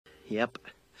Yep.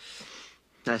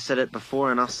 I said it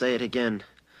before and I'll say it again.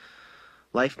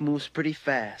 Life moves pretty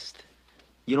fast.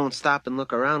 You don't stop and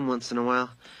look around once in a while,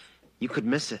 you could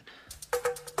miss it.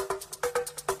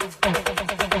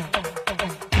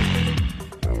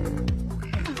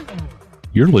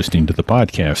 You're listening to the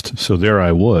podcast, So There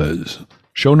I Was.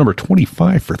 Show number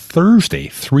 25 for Thursday,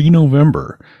 3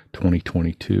 November,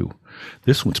 2022.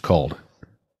 This one's called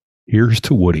Here's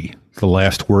to Woody, the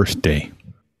Last Worst Day.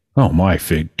 Oh my,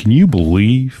 Fig, can you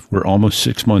believe we're almost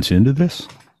 6 months into this?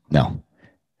 No,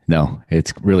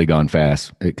 it's really gone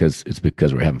fast because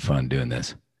we're having fun doing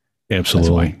this.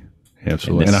 Absolutely.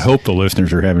 Absolutely. And I hope the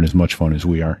listeners are having as much fun as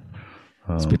we are.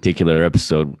 This particular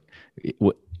episode,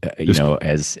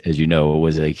 as you know, it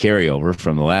was a carryover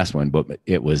from the last one, but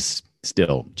it was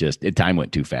still time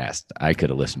went too fast. I could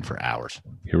have listened for hours.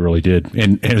 It really did.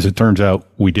 And as it turns out,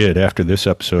 we did. After this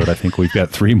episode, I think we've got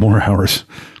 3 more hours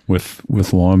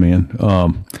with Lawman.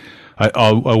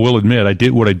 I will admit, I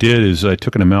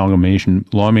took an amalgamation.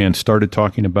 Lawman started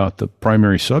talking about the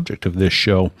primary subject of this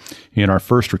show in our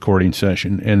first recording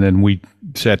session, and then we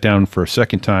sat down for a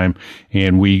second time,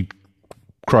 and we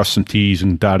crossed some T's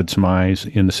and dotted some I's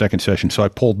in the second session. So I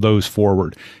pulled those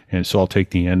forward, and so I'll take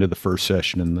the end of the first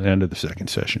session and the end of the second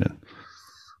session and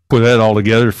put that all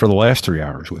together for the last 3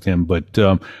 hours with him. But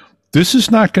this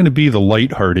is not going to be the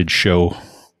lighthearted show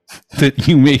that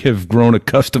you may have grown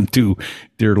accustomed to,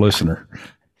 dear listener.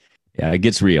 Yeah, it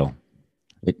gets real.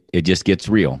 It just gets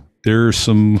real. There's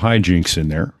some hijinks in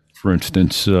there. For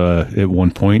instance, at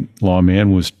one point,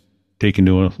 Lawman was taken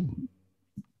to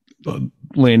a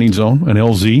landing zone, an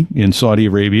LZ in Saudi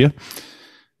Arabia,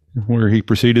 where he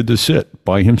proceeded to sit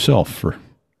by himself for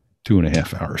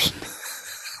 2.5 hours.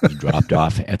 He dropped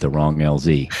off at the wrong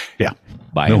LZ. Yeah.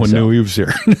 No one knew he was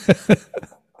there.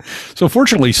 So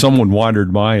fortunately, someone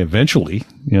wandered by eventually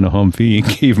in a Humvee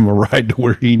and gave him a ride to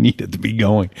where he needed to be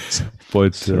going.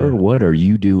 But sir, what are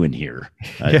you doing here?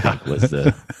 I think was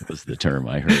the term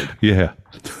I heard. Yeah.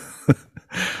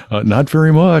 Not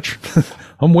very much.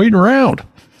 I'm waiting around.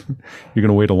 You're going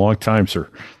to wait a long time, sir.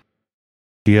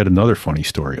 He had another funny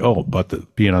story. Oh,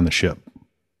 about being on the ship.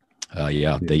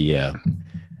 Yeah.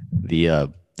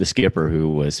 The skipper who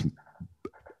was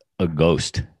a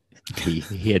ghost.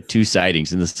 He had 2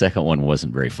 sightings, and the second one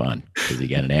wasn't very fun because he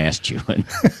got an ass chewing.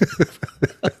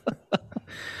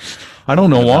 I don't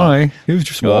know why. It was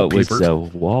just wallpaper. It was a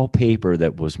wallpaper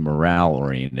that was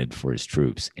morale-oriented for his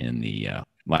troops in the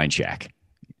line shack.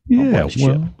 Yeah,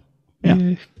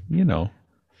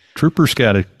 troopers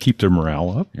got to keep their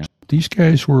morale up. Yeah. These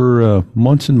guys were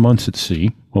months and months at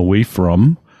sea, away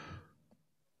from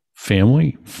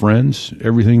family, friends,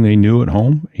 everything they knew at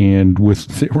home, and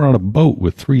they were on a boat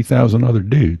with 3,000 other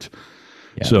dudes.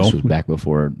 Yeah, so this was back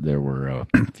before there were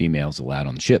females allowed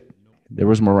on the ship. There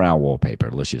was morale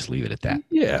wallpaper. Let's just leave it at that.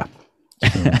 Yeah.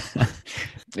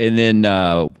 And then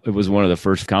it was one of the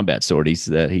first combat sorties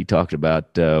that he talked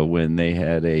about when they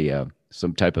had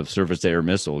some type of surface air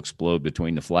missile explode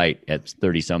between the flight at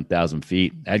 30-some thousand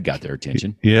feet. That got their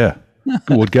attention. Yeah.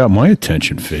 What got my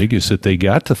attention, Fig, is that they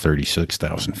got to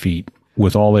 36,000 feet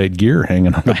with all that gear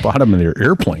hanging on the bottom of their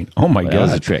airplane. Oh, my God.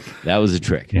 That was a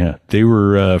trick. Yeah. They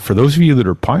were, for those of you that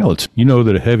are pilots, you know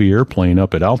that a heavy airplane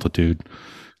up at altitude,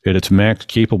 at its max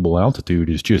capable altitude,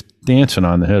 is just dancing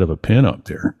on the head of a pin up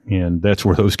there. And that's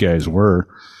where those guys were.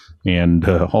 And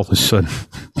all of a sudden,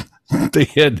 they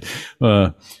had,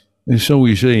 so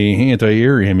we say,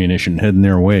 anti-air ammunition heading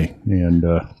their way. And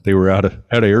they were out of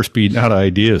airspeed, out of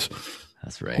ideas.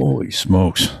 That's right. Holy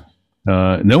smokes.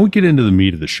 And then we get into the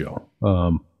meat of the show.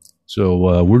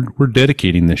 So we're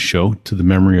dedicating this show to the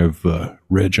memory of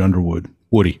Reg Underwood,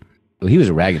 Woody. Well, he was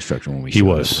a RAG instructor when we He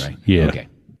was, right? Yeah. Okay.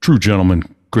 True gentleman,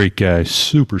 great guy,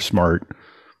 super smart.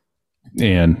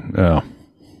 And I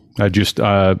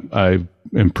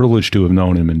am privileged to have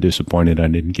known him and disappointed I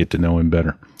didn't get to know him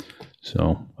better.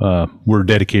 So we're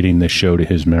dedicating this show to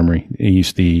his memory.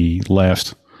 He's the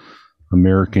last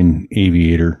American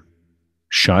aviator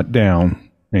shot down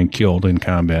and killed in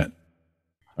combat.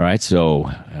 All right,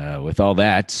 so with all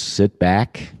that, sit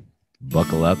back,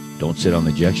 buckle up, don't sit on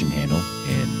the ejection handle,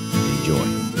 and enjoy.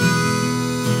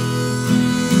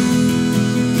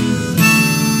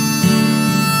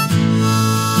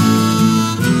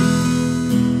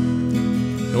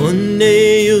 One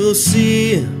day you'll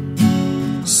see him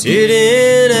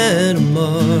sitting at a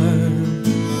bar.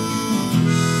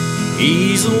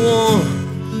 He's the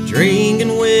one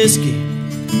drinking whiskey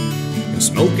and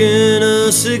smoking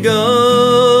a cigar.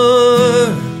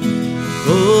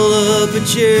 Pull up a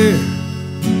chair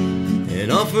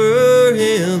and offer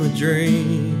him a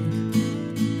drink.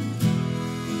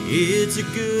 It's a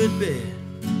good bet,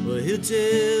 but he'll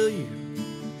tell you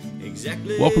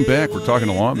exactly. Welcome back. We're talking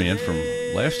to Lawman from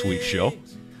last week's show.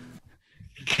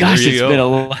 Gosh,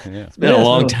 it's been a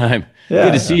long time. Yeah.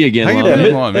 Good to see you again, How you Lawman.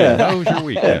 doing, Lawman? How was your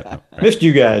week? Yeah. Missed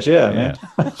you guys, man.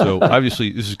 So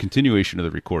obviously, this is a continuation of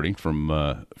the recording from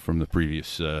the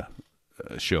previous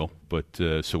show.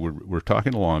 But so we're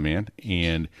talking to Lawman,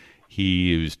 and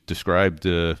he was described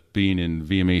being in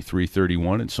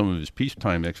VMA-331 and some of his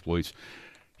peacetime exploits.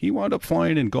 He wound up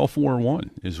flying in Gulf War I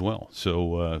as well.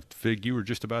 So, Fig, you were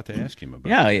just about to ask him about.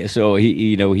 Yeah. So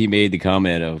he made the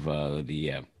comment of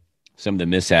some of the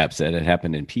mishaps that had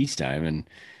happened in peacetime,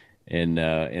 and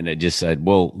it just said,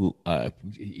 well,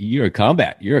 you're a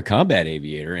combat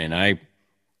aviator, and I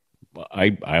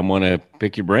want to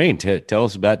pick your brain. Tell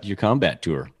us about your combat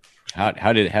tour.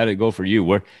 How did it go for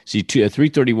you?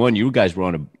 331, you guys were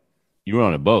on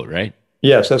a boat, right?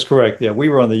 Yes, that's correct. Yeah, we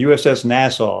were on the USS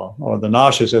Nassau, or the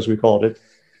Nauseous as we called it,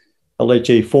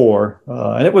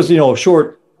 LHA-4, and it was a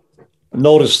short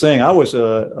notice thing. I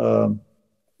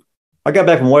got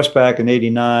back from Westpac in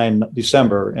 '89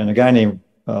 December, and a guy named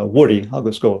Woody, I'll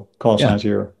just go call signs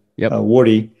here. Yep.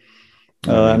 Woody,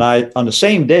 and I on the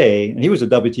same day, and he was a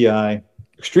WTI,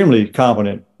 extremely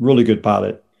competent, really good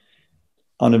pilot.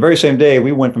 On the very same day,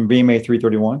 we went from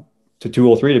VMA-331 to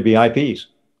 203 to be IPs.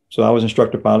 So I was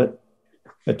instructor pilot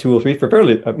at 203 for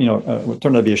fairly, it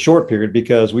turned out to be a short period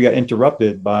because we got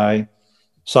interrupted by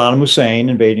Saddam Hussein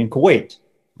invading Kuwait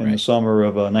in the summer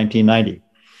of 1990.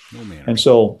 And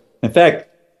so, in fact,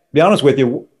 to be honest with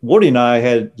you, Woody and I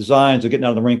had designs of getting out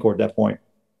of the Marine Corps at that point.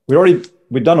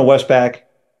 We'd done a Westpac,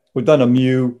 we'd done a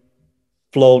MEU,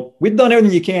 float. We'd done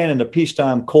everything you can in the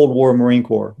peacetime Cold War Marine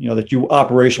Corps, that you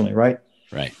operationally, right?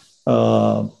 Right.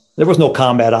 There was no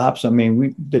combat ops. I mean, we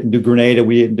didn't do Grenada.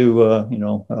 We didn't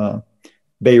do,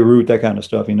 Beirut, that kind of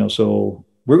stuff, So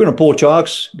we're going to pull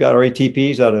chalks, got our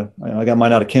ATPs I got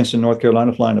mine out of Kinston, North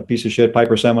Carolina, flying a piece of shit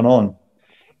Piper Seminole, and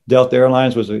Delta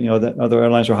Airlines was, that other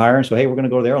airlines were hiring. So, hey, we're going to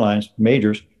go to the airlines,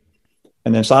 majors.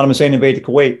 And then Saddam Hussein invaded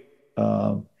Kuwait.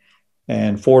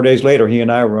 And 4 days later, he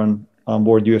and I were on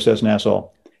board USS Nassau.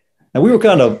 And we were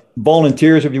kind of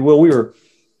volunteers, if you will.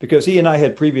 Because he and I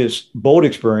had previous boat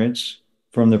experience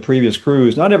from the previous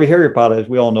cruise. Not every Harrier pilot, as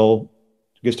we all know,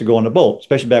 gets to go on the boat,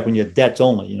 especially back when you had debts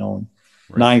only, and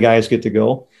 9 guys get to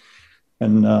go.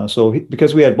 And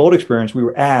because we had boat experience, we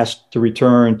were asked to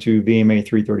return to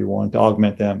VMA-331 to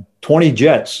augment them. 20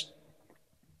 jets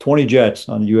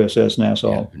on the USS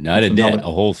Nassau. Yeah, not a debt, a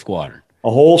whole squadron. A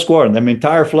whole squadron, the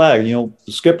entire flag,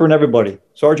 the skipper and everybody,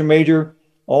 sergeant major,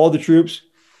 all the troops.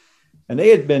 And they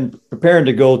had been preparing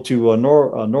to go to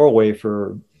Norway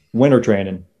for winter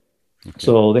training. Okay.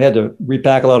 So they had to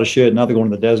repack a lot of shit. Now they're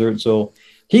going to the desert. So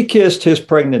he kissed his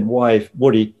pregnant wife,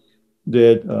 Woody,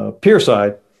 did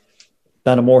Pierside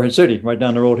down to Morehead City, right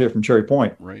down the road here from Cherry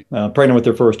Point. Right. Pregnant with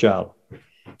their first child.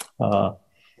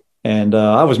 And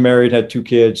I was married, had 2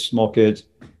 kids, small kids.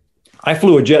 I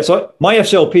flew a jet. So my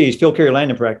FCLPs, field carrier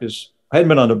landing practice, I hadn't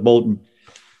been on a boat in,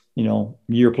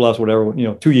 year plus, whatever,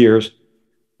 2 years.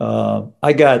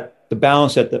 I got the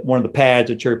balance at one of the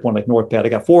pads at Cherry Point, like North Pad. I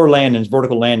got 4 landings,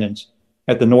 vertical landings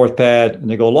at the North Pad. And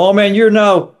they go, Lawman, you're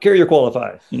now carrier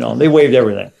qualified. They waived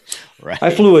everything. Right.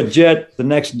 I flew a jet the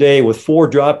next day with 4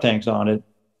 drop tanks on it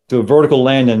to a vertical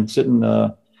landing, sitting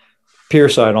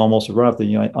pierside almost, right off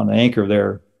on the anchor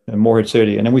there in Morehead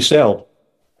City. And then we sailed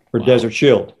for Desert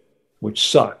Shield, which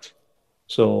sucked.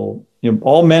 So,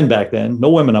 all men back then, no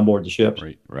women on board the ships.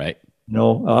 Right.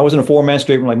 I was in a 4-man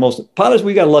stateroom like most pilots.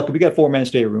 We got lucky. We got 4-man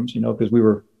staterooms, because we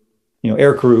were,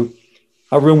 air crew.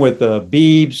 I roomed with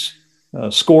Beebs,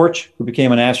 Scorch, who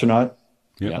became an astronaut.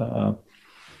 Yeah.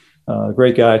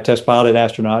 Great guy, test pilot,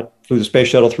 astronaut. Flew the space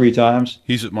shuttle 3 times.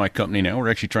 He's at my company now. We're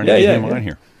actually trying to get him on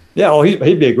here. Yeah,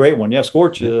 he'd be a great one. Yeah,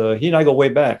 Scorch. He and I go way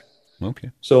back.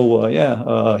 Okay. So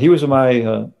he was in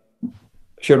my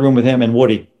shared room with him and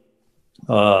Woody.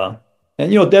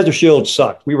 And Desert Shield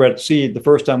sucked. We were at sea the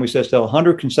first time we set sail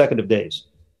 100 consecutive days.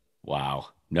 Wow.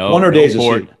 No. 100 days of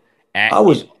sea. I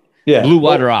was blue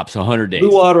water ops 100 days.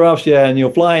 Blue water ops, yeah,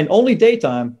 and flying only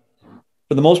daytime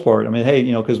for the most part. I mean, hey,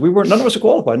 because none of us are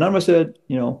qualified. None of us said,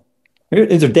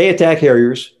 these are day attack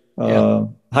Harriers,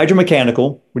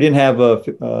 hydromechanical. We didn't have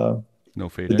the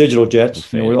digital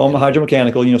jets. We're all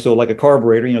hydromechanical. So like a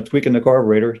carburetor, tweaking the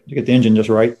carburetor to get the engine just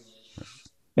right.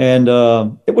 And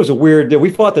it was a weird. We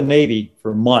fought the Navy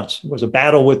for months. It was a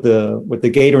battle with the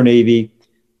Gator Navy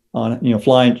on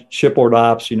flying shipboard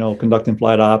ops. Conducting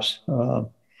flight ops.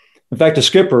 In fact, the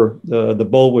skipper, the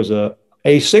boat was a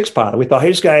A6 pilot. We thought, hey,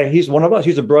 this guy, he's one of us.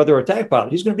 He's a brother attack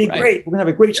pilot. He's going to be great. We're going to have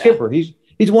a great skipper. He's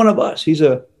one of us. He's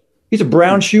a He's a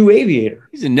brown shoe aviator.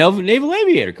 He's a naval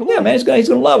aviator. Come on. Yeah, man, he's going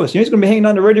to love us. He's going to be hanging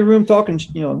out in the ready room talking,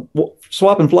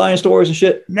 swapping flying stories and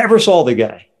shit. Never saw the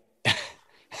guy.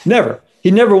 Never.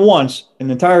 He never once in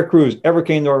the entire cruise ever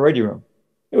came to our ready room.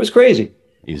 It was crazy.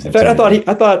 In fact, I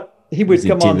thought he would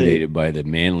come on intimidated by the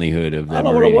manlyhood of the I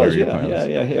don't know what it was.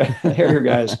 Yeah. Harrier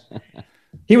guys.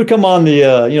 He would come on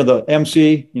the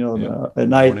MC, at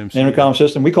night intercom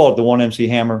system. We called it the 1MC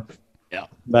hammer. Yeah.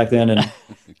 Back then, and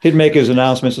he'd make his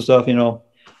announcements and stuff, and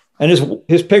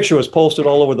his picture was posted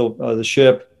all over the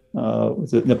ship,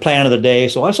 with the plan of the day.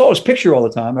 So I saw his picture all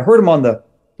the time. I heard him on the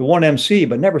 1MC,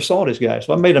 but never saw this guy.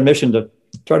 So I made a mission to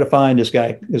try to find this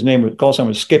guy. His call sign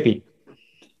was Skippy.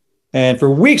 And for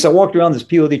weeks, I walked around this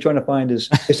POD trying to find is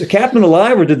the captain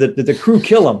alive, or did the crew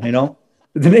kill him?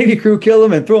 Did the Navy crew kill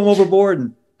him and throw him overboard?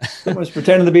 And someone was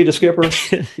pretending to be the skipper.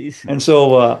 And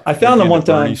so I found him one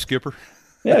time. Skipper.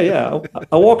 Yeah.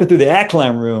 I walking through the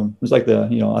ACLAM room. It was like I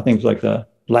think it was like the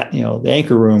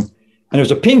anchor room. And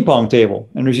there's a ping pong table.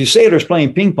 And there's these sailors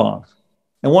playing ping pong.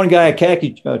 And one guy,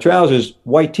 khaki trousers,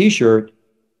 white T-shirt.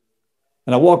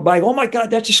 And I walked by, oh my God,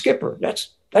 that's the skipper. That's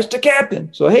the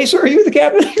captain. So, hey, sir, are you the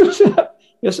captain? He goes,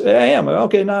 yes, I am.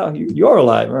 Okay, now you're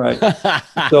alive. All right.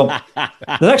 So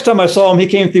the next time I saw him, he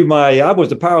came through I was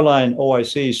the power line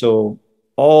OIC. So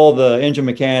all the engine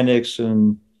mechanics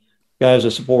and guys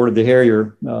that supported the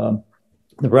Harrier, the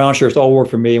brown shirts all worked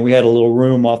for me. And we had a little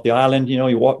room off the island.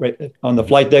 You walk right on the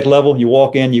flight deck level. You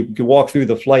walk in, you could walk through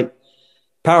the flight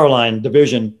power line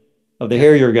division of the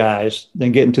Harrier guys,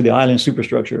 then get into the island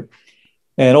superstructure.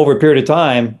 And over a period of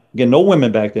time, again, no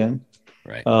women back then.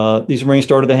 Right. These Marines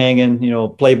started to hang in,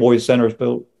 Playboy centers,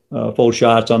 full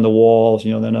shots on the walls,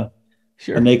 then a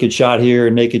naked shot here,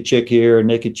 a naked chick here, a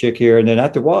naked chick here. And then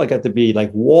after a while, it got to be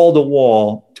like wall to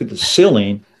wall to the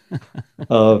ceiling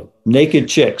of naked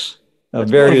chicks of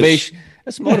various.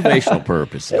 That's motivational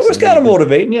purposes. It was kind of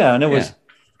motivating, yeah. And it was,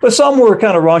 but some were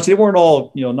kind of raunchy. They weren't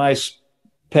all, nice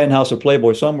penthouse of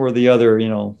Playboy. Some were the other,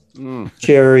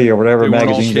 Cherry or whatever they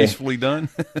magazine. All tastefully done.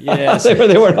 Yeah,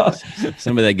 they were not.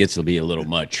 Some of that gets to be a little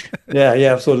much.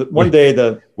 Yeah. So one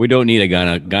day we don't need a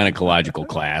gynecological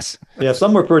class. Yeah,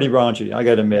 some were pretty raunchy, I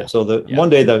got to admit. So one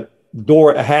day the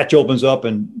hatch opens up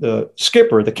and the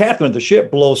skipper, the captain of the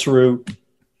ship, blows through, and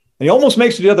he almost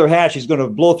makes it to the other hatch. He's going to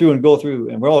blow through and go through,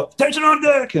 and we're all attention on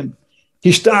deck, and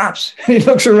he stops. He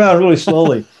looks around really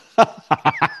slowly,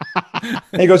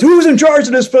 and he goes, "Who's in charge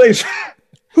of this place?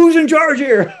 Who's in charge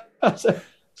here?" I said,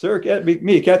 "Sir, can't be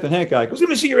me, Captain Hancock." He goes, "Let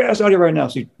me see your ass out here right now."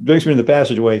 So he brings me in the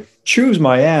passageway, chews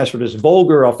my ass for this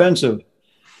vulgar, offensive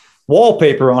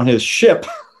wallpaper on his ship.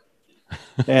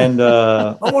 And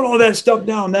I want all that stuff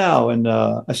down now. And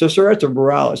I said, "Sir, it's a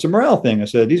morale thing." I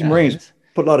said, "These Marines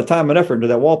put a lot of time and effort into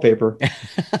that wallpaper."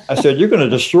 I said, "You're going to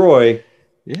destroy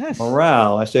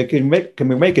morale." I said, can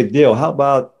we make a deal? How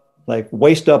about like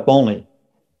waist up only?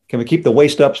 Can we keep the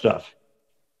waist up stuff?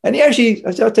 And I said,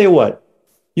 "I'll tell you what,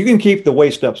 you can keep the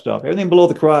waist up stuff. Everything below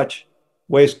the crotch,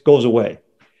 waist goes away."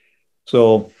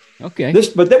 So but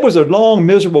that was a long,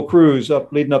 miserable cruise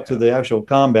leading up to the actual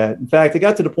combat. In fact, it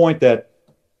got to the point that,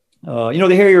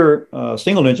 the Harrier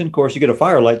single engine, of course, you get a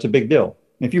firelight. It's a big deal.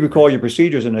 And if you recall your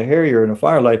procedures in a Harrier and a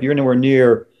firelight, if you're anywhere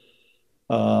near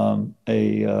a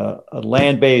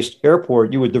land-based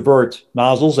airport, you would divert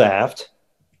nozzles aft.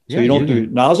 So you don't do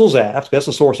nozzles aft. That's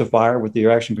the source of fire with the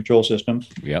action control system.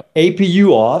 Yep.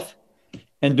 APU off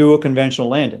and do a conventional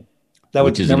landing.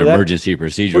 Which is an emergency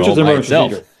procedure all by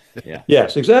itself. Yeah.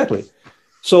 Yes, exactly.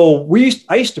 So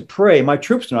I used to pray, my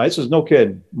troops tonight, this is no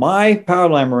kidding, my power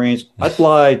line Marines, I'd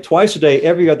fly twice a day,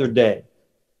 every other day.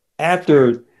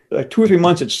 After 2 or 3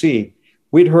 months at sea,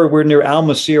 we're near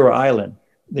Almasira Island.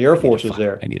 The Air Force is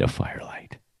there. I need a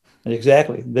firelight.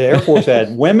 Exactly. The Air Force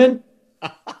had women,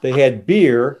 they had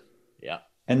beer,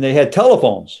 and they had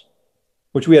telephones,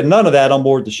 which we had none of that on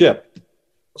board the ship.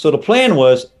 So the plan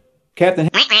was Captain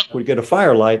would get a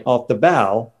firelight off the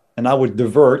bow, and I would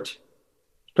divert,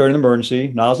 turn an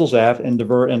emergency, nozzles aft, and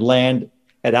divert and land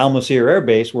at Almasira Air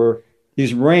Base, where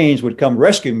these Marines would come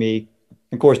rescue me,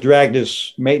 and of course, drag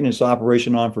this maintenance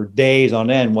operation on for days on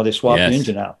end while they swapped the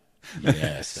engine out.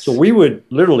 Yes. So we would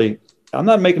literally, I'm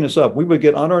not making this up, we would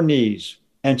get on our knees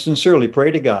and sincerely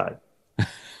pray to God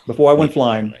before I went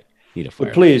flying.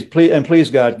 But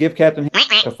please, God, give Captain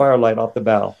a firelight off the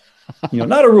bow.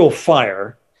 Not a real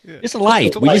fire. Just a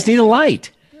light. We just need a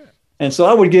light. And so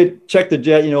I would check the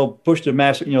jet, push the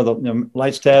master, the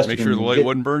lights test. Make sure the light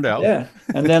wasn't burned out. Yeah.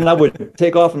 And then I would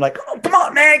take off and oh, come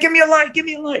on, man, give me a light,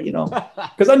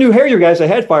 Because I knew Harrier guys that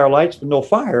had firelights with no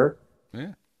fire.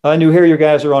 Yeah. I knew Harrier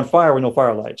guys are on fire with no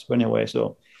firelights. But anyway,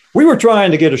 so we were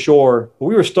trying to get ashore, but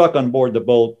we were stuck on board the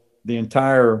boat the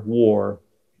entire war.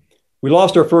 We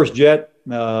lost our first jet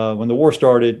when the war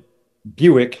started.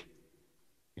 Buick,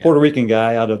 Puerto Rican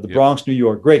guy out of the Bronx, New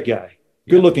York. Great guy.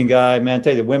 Good looking guy, man. I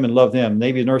tell you, the women loved him.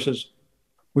 Navy nurses.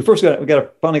 We finally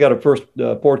got our first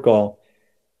port call.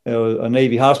 A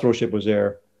Navy hospital ship was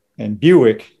there. And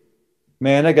Buick,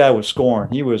 man, that guy was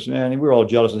scorned. We were all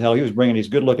jealous as hell. He was bringing these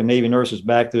good looking Navy nurses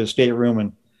back to the stateroom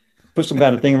and put some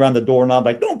kind of thing around the door. And I'm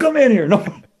like, don't come in here. No,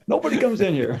 nobody comes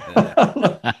in here.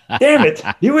 Damn it,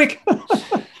 Buick.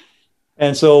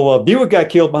 And so Buick got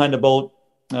killed behind the boat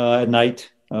at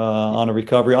night on a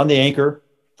recovery on the anchor.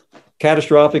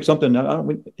 Catastrophic,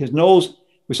 something. His nose,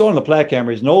 we saw it on the plat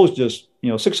camera, his nose just,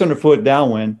 600 foot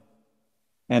downwind.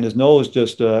 And his nose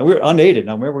just, we were unaided.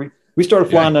 Now, remember, we started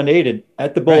flying unaided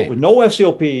at the boat with no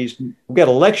FCLPs. We got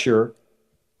a lecture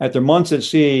after months at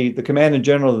sea. The commanding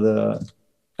general of the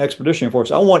Expeditionary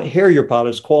Force, I want Harrier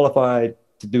pilots qualified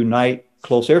to do night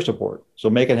close air support. So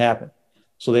make it happen.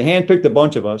 So they handpicked a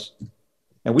bunch of us,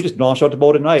 and we just launched out the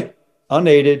boat at night,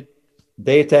 unaided,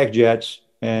 day attack jets,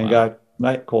 and got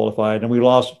night qualified. And we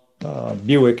lost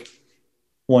Buick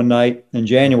one night in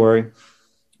January.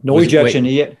 No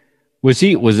ejection. Was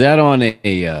that on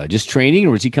a just training,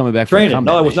 or was he coming back training? From a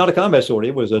combat No, it was not a combat sortie.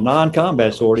 It was a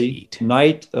non-combat sortie.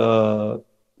 Night. I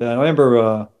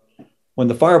remember when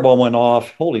the fireball went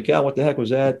off. Holy cow! What the heck was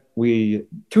that?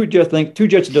 Two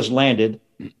jets just landed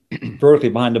vertically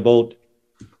behind the boat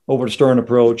over the stern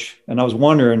approach, and I was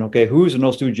wondering, okay, who's in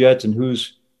those two jets, and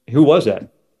who was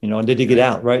that? And did he get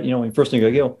out? Right? First thing I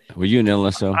go. Were you an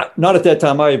LSO? Not at that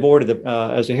time. I avoided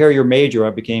as a Harrier major. I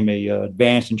became a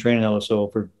advanced and training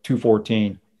LSO for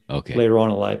 214. Okay. Later on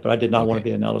in life, but I did not want to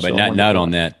be an LSO. But not on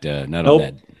that. Not on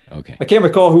that. Okay. I can't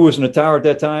recall who was in the tower at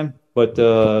that time, but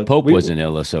Pope was an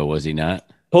LSO, was he not?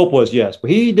 Pope was, yes,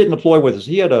 but he didn't deploy with us.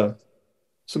 He had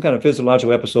some kind of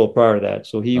physiological episode prior to that,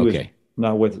 so he was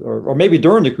not with, or maybe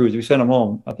during the cruise we sent him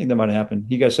home. I think that might have happened.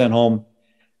 He got sent home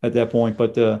at that point,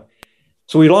 but.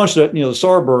 So we launched the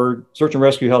Starbird search and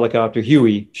rescue helicopter,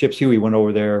 ship's Huey went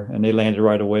over there, and they landed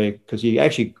right away because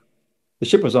the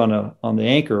ship was on the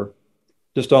anchor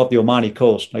just off the Omani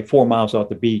coast, like 4 miles off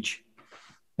the beach,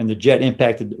 and the jet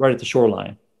impacted right at the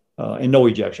shoreline, and no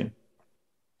ejection.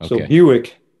 Okay. So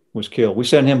Buick was killed. We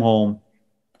sent him home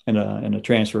in a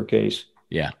transfer case.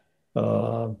 Yeah.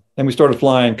 And we started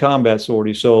flying combat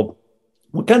sorties. So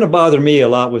what kind of bothered me a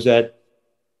lot was that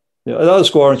the other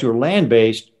squadrons who were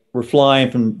land-based were flying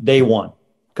from day one,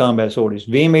 combat sorties.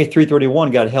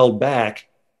 VMA-331 got held back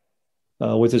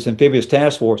with this amphibious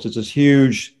task force. It's this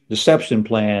huge deception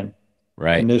plan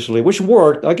initially, which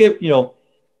worked.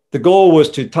 The goal was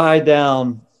to tie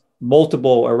down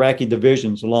multiple Iraqi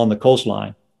divisions along the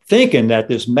coastline, thinking that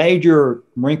this major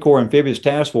Marine Corps amphibious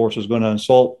task force was going to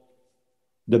assault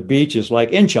the beaches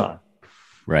like Incheon.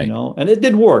 Right. And it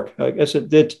did work. I guess it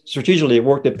did strategically. It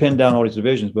worked to pin down all these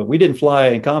divisions, but we didn't fly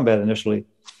in combat initially.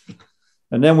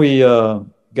 And then we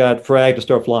got fragged to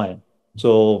start flying.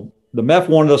 So the MEF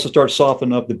wanted us to start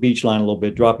softening up the beach line a little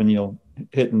bit, dropping,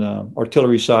 hitting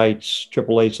artillery sites,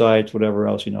 AAA sites, whatever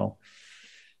else, And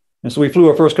so we flew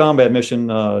our first combat mission,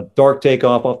 dark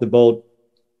takeoff off the boat.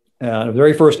 The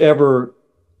very first ever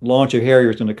launch of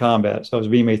Harriers into combat. So that was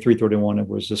VMA-331. It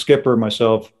was the skipper,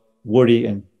 myself, Woody,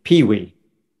 and Pee-wee.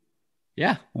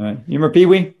 Yeah. All right. You remember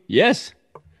Pee-wee? Yes.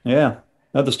 Yeah.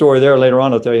 Another story there later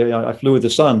on. I'll tell you, I flew with the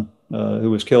son who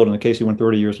was killed in the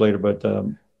KC-130 years later. But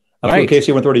I flew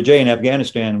KC-130J in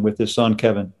Afghanistan with his son,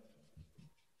 Kevin.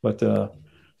 But so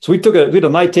we had a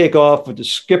night takeoff with the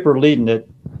skipper leading it,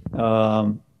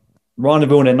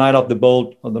 rendezvousing at night off the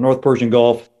boat on the North Persian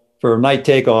Gulf for a night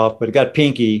takeoff, but it got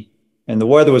pinky and the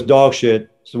weather was dog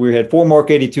shit. So we had 4 Mark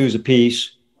 82s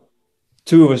apiece.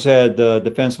 2 of us had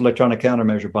defensive electronic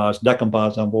countermeasure pods, DECOM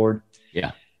pods on board.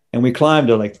 Yeah. And we climbed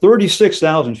to like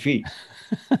 36,000 feet.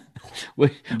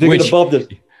 Digging above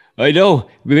the. I know.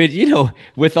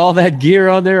 With all that gear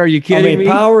on there, are you kidding me?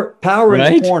 Power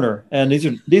in the corner. And these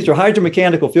are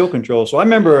hydromechanical field controls. So I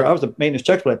remember I was a maintenance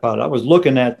check flight pilot. I was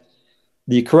looking at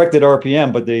the corrected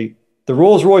RPM, but the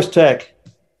Rolls-Royce tech,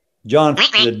 John,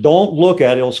 don't look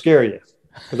at it, it'll scare you.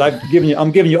 Because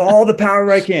I'm giving you all the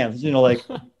power I can.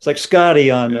 It's like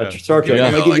Scotty on Star Trek.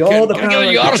 I'm going to give you all the power.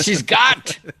 Yours he's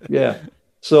got. Yeah.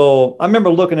 So I remember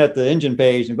looking at the engine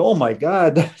page and go, oh my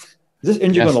God, is this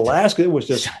engine going to last? It was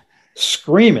just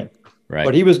screaming. Right.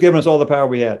 But he was giving us all the power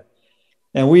we had.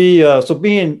 And so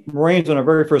being Marines on our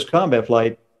very first combat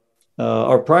flight,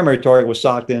 our primary target was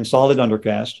socked in, solid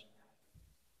undercast,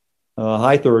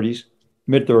 high 30s,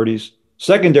 mid 30s.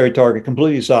 Secondary target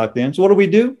completely socked in. So what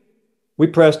do? We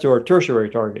press to our tertiary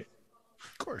target.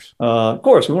 Of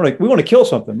course, we want to kill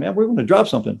something, man. We want to drop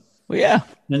something. Well, yeah.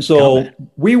 And so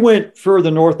we went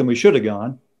further north than we should have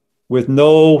gone. with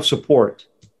no support,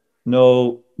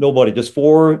 nobody, just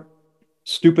 4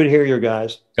 stupid Harrier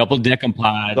guys. Couple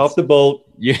decompods Off the boat.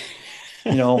 Yeah.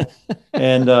 And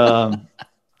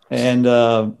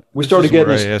we started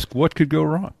getting I ask, what could go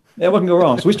wrong? Yeah, what can go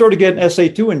wrong? So we started getting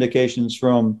SA2 indications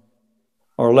from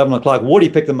our 11 o'clock. Woody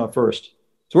picked them up first.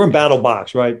 So we're in battle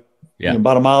box, right? Yeah.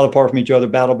 About a mile apart from each other,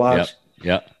 battle box.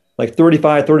 Yeah. Like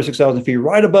 36,000 feet,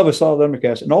 right above a solid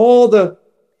undercast. And all the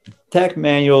tech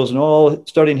manuals and all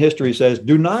studying history says,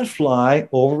 do not fly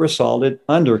over a solid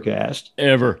undercast.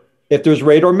 Ever. If there's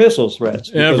radar missile threats.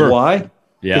 Because Ever. why?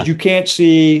 Yeah. Because you can't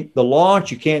see the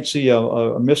launch. You can't see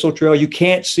a missile trail. You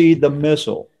can't see the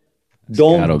missile.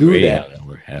 Don't do that.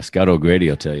 Scott O'Grady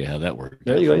will tell you how that works.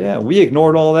 There you go. Yeah, we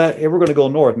ignored all that. Hey, we're going to go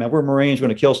north, man. We're Marines,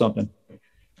 going to kill something.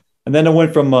 And then it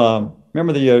went from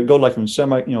remember the go like from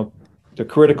semi, to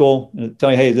critical, and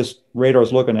tell you, hey, this radar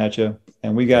is looking at you.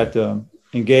 And we got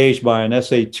engaged by an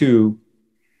SA2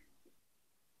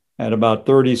 at about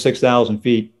 36,000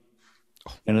 feet.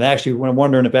 And it actually, when I'm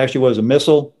wondering if it actually was a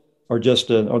missile or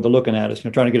just or they're looking at us,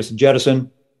 trying to get us to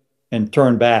jettison and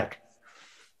turn back.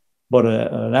 But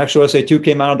an actual SA2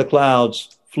 came out of the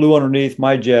clouds, flew underneath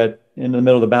my jet in the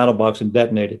middle of the battle box and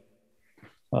detonated.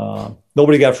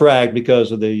 Nobody got fragged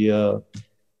because of the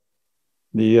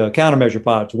countermeasure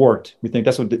pods worked. We think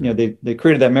that's what they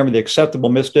created that. Remember the acceptable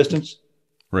miss distance,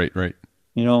 Right.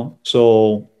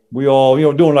 So we all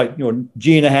doing like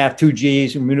G.5, 2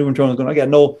 Gs, and maneuvering drones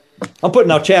going. I'm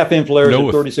putting out chaff in flares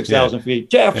at 36,000 feet.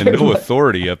 Chaff and no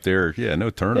authority up there. Yeah, no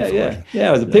turn authority.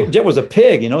 Yeah. The jet was a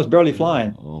pig. It's barely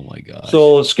flying. Oh my gosh.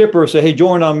 So the skipper said, "Hey,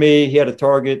 join on me." He had a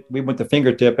target. We went to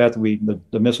fingertip after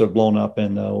the missile had blown up,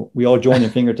 and we all joined the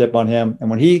fingertip on him.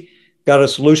 And when he got a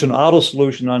auto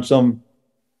solution on some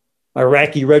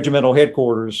Iraqi regimental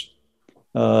headquarters,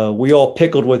 we all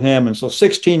pickled with him. And so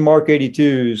 16 Mark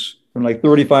 82s from like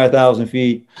 35,000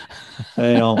 feet,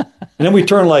 and then we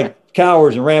turned like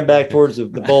cowards and ran back towards the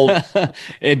boat.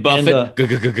 And Buffett.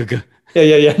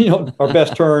 Our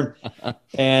best turn.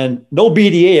 And no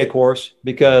BDA, of course,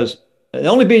 because the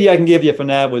only BDA I can give you from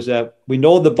that was that we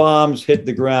know the bombs hit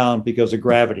the ground because of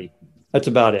gravity. That's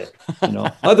about it.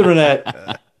 Other than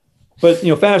that, but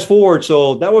fast forward.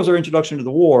 So that was our introduction to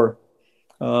the war.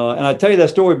 And I tell you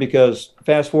that story because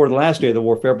fast forward the last day of the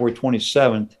war, February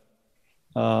 27th,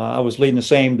 I was leading the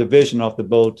same division off the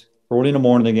boat early in the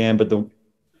morning again, but the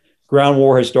ground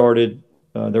war had started.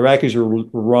 The Iraqis were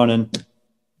running,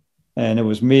 and it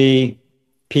was me,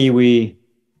 Pee-wee,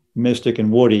 Mystic, and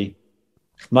Woody.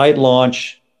 Night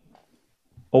launch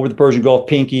over the Persian Gulf,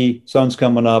 Pinky, sun's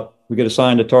coming up. We get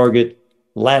assigned a target,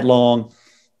 lat long.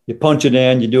 You punch it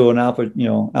in, you do an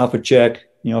alpha check.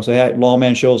 So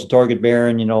Lawman shows the target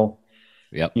bearing,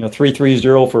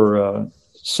 330 for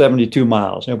 72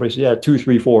 miles. Everybody says, yeah,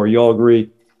 234. You all agree.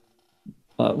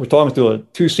 We're talking to a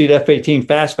 2-seat F-18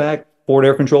 fastback forward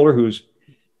air controller who's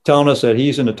telling us that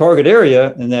he's in the target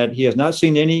area and that he has not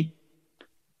seen any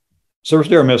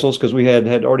surface air missiles because we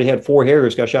had already had 4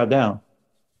 Harriers got shot down.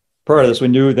 Prior to this, we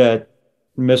knew that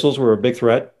missiles were a big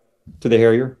threat to the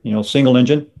Harrier. Single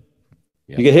engine.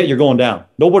 Yeah. You get hit, you're going down.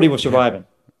 Nobody was surviving.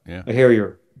 Yeah. A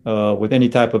Harrier with any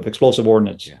type of explosive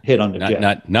ordnance hit on the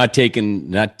jet. Not taking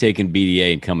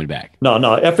BDA and coming back.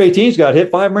 No. F-18s got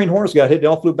hit. 5 Marine Hornets got hit. They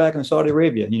all flew back in Saudi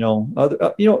Arabia.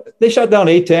 They shot down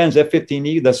A-10s,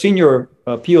 F-15E. The senior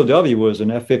POW was an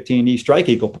F-15E Strike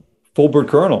Eagle, full bird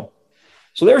colonel.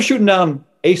 So they were shooting down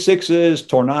A-6s,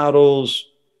 Tornadoes,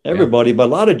 everybody. Yeah. But a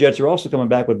lot of jets are also coming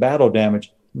back with battle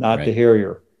damage. Not the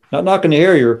Harrier. Not knocking the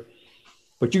Harrier.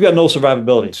 But you got no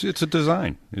survivability. It's a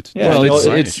design. It's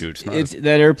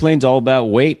that airplane's all about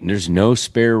weight, and there's no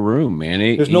spare room, man.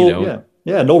 There's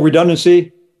no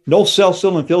redundancy, no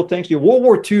self-sealing fuel tanks. World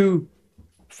War II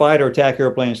fighter attack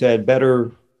airplanes had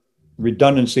better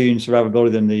redundancy and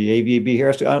survivability than the AVB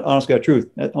here. That's honestly the truth.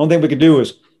 The only thing we could do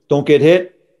is don't get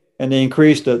hit, and they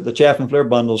increase the chaff and flare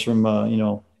bundles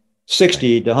from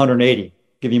 60 to 180,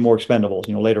 give you more expendables,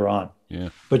 later on. Yeah.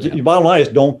 But the bottom line is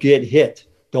don't get hit.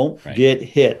 Don't get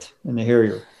hit in the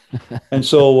Harrier. And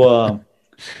so,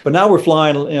 but now we're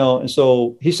flying, and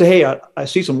so he said, hey, I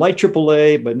see some light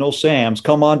AAA, but no SAMs.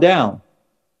 Come on down.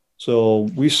 So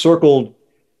we circled.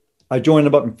 I joined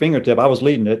them up in fingertip. I was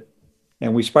leading it.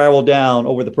 And we spiraled down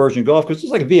over the Persian Gulf because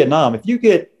it's like Vietnam. If you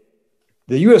get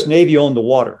the U.S. Navy owned the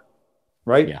water,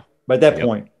 right? Yeah. By that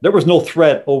point, there was no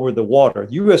threat over the water.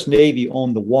 The U.S. Navy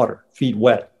owned the water, feet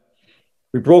wet.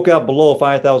 We broke out below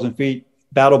 5,000 feet.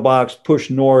 Battle box, pushed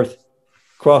north,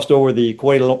 crossed over the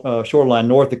Kuwait shoreline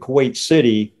north of Kuwait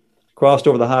City, crossed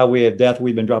over the highway of death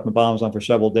we've been dropping bombs on for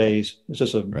several days. It's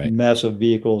just a mess of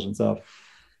vehicles and stuff.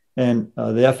 And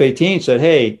the F-18 said,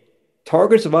 hey,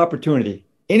 targets of opportunity,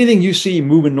 anything you see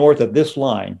moving north of this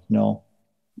line,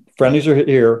 friendlies are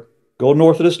here, go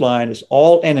north of this line. It's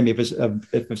all enemy.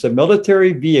 If it's a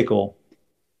military vehicle,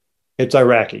 it's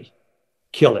Iraqi.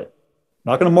 Kill it.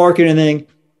 Not going to mark anything.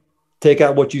 Take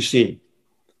out what you see.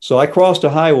 So I crossed the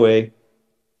highway,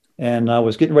 and I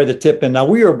was getting ready to tip in. Now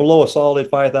we are below a solid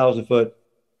 5,000 foot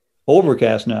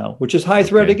overcast now, which is high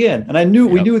threat again. And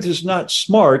we knew this is not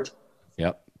smart.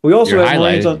 Yep. We also have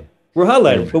Marines we're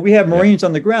highlighted, but we have Marines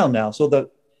on the ground now. So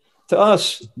to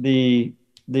us, the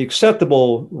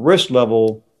acceptable risk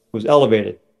level was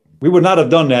elevated. We would not have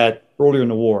done that earlier in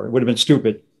the war. It would have been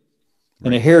stupid.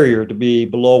 And a Harrier to be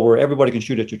below where everybody can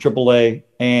shoot at you, AAA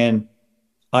and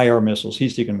IR missiles,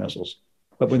 heat-seeking missiles.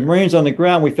 But with Marines on the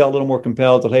ground, we felt a little more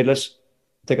compelled to, hey, let's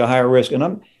take a higher risk.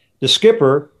 And the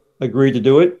skipper agreed to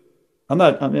do it.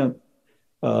 The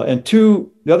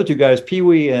other two guys, Pee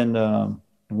Wee and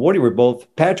Woody, were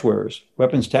both patch wearers,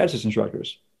 weapons tactics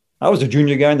instructors. I was the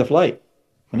junior guy in the flight.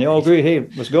 And they all agreed, hey,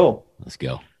 let's go. Let's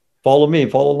go. Follow me,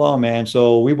 follow along, man.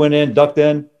 So we went in, ducked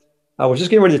in. I was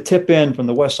just getting ready to tip in from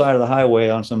the west side of the highway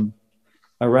on some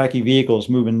Iraqi vehicles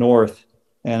moving north.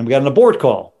 And we got an abort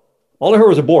call. All I heard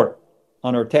was abort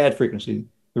on our TAD frequency,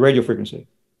 the radio frequency.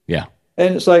 Yeah.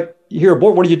 And it's like, you hear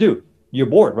abort, what do? You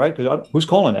abort, right? Because who's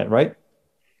calling that, right?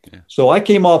 Yeah. So I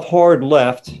came off hard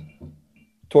left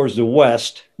towards the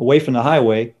west, away from the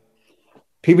highway.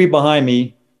 Pee-wee behind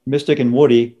me, Mystic and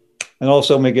Woody. And all of a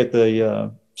sudden we get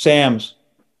the SAMs,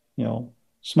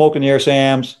 smoke in the air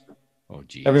SAMs. Oh,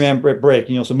 geez. Every man break,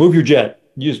 so move your jet.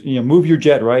 Move your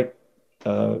jet, right?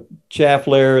 Chaff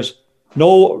flares,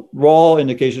 no raw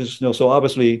indications. So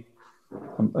obviously,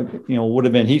 would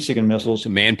have been heat-seeking missiles. So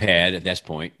man pad at this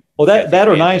point. Well, that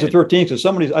or 9s or 13s.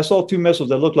 Because I saw two missiles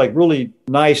that looked like really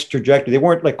nice trajectory. They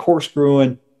weren't like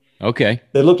corkscrewing. Okay.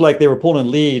 They looked like they were pulling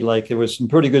lead. Like there was some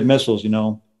pretty good missiles.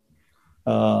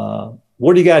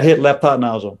 Woody got hit left hot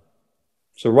nozzle.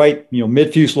 So right,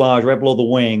 mid fuselage, right below the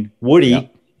wing. Woody,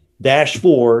 dash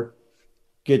 4,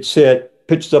 gets hit,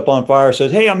 pitches up on fire,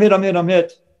 says, hey, I'm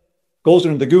hit. Goes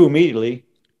into the goo immediately.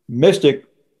 Mystic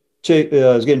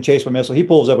is getting chased by missile. He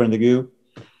pulls up into the goo.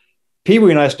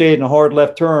 Pee-wee and I stayed in a hard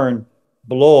left turn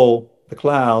below the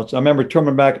clouds. I remember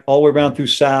turning back all the way around through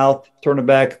south, turning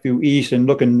back through east and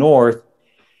looking north.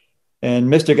 And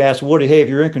Mystic asked Woody, hey, if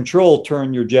you're in control,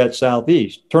 turn your jet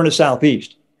southeast. Turn it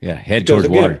southeast. Yeah, head towards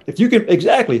water. If you can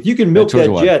milk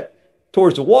that jet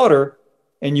towards the water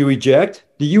and you eject,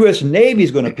 the U.S. Navy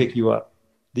is going to pick you up.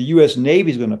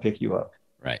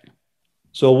 Right.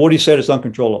 So Woody said it's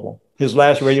uncontrollable. His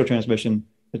last radio transmission,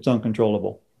 it's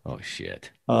uncontrollable. Oh, shit.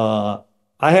 I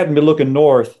hadn't been looking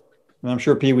north, and I'm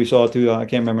sure Pee-wee saw it too. I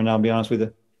can't remember now, to be honest with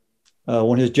you.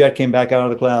 When his jet came back out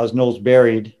of the clouds, nose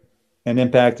buried, and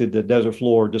impacted the desert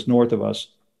floor just north of us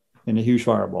in a huge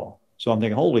fireball. So I'm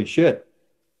thinking, holy shit.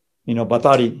 But I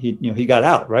thought he got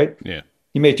out, right? Yeah.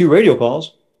 He made 2 radio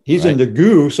calls. He's in the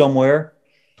goo somewhere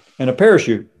and a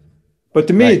parachute. But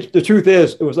to me, the truth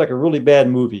is, it was like a really bad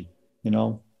movie,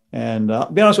 And to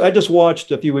be honest, I just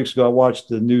watched a few weeks ago, I watched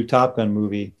the new Top Gun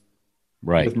movie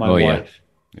with my wife.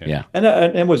 Yeah. And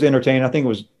it was entertaining. I think it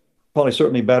was probably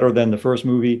certainly better than the first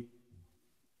movie.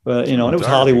 But, and it was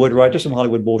Hollywood, right? There's some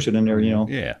Hollywood bullshit in there,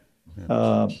 Yeah.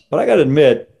 But I got to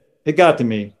admit, it got to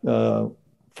me.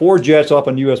 4 jets off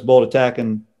a U.S. boat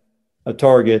attacking a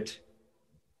target.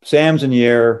 SAMs in the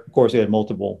air. Of course, they had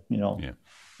multiple, and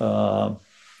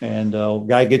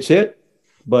guy gets hit.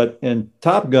 But in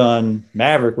Top Gun,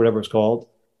 Maverick, whatever it's called,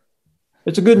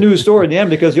 it's a good news story in the end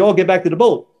because you all get back to the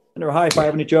boat and they're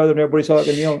high-fiving each other and everybody's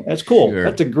talking, That's cool. Sure.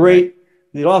 That's a great,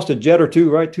 they lost a jet or 2,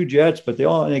 right? 2 jets, but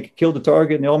they killed the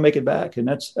target and they all make it back. And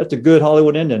that's a good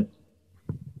Hollywood ending.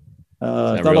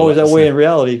 It's not always that way in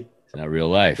reality. It's not real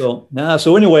life.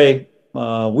 So anyway,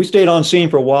 we stayed on scene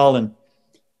for a while and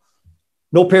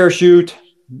no parachute,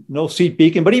 no seat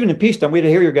beacon. But even in peacetime, we had to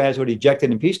hear your guys who had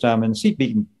ejected in peacetime, and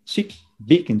the seat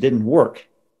beacon didn't work.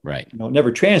 Right. It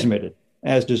never transmitted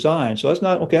as designed. So that's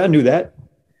not okay. I knew that.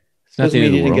 It's not the end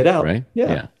of the world, get out. Right?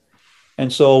 Yeah.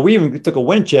 And so we even took a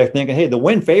wind check, thinking, hey, the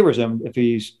wind favors him. If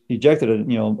he's ejected at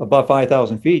above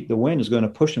 5,000 feet, the wind is going to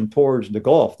push him towards the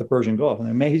Gulf, the Persian Gulf.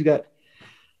 And man, he's got.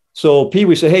 So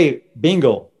Pee-wee said, hey,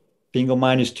 bingo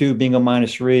 -2, bingo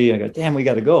 -3. I go, damn, we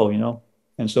got to go,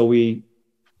 And so we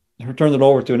turned it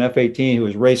over to an F-18 who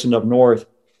was racing up north,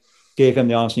 gave him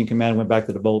the on-scene command, went back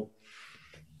to the boat,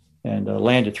 and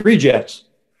landed 3 jets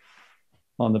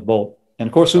on the boat. And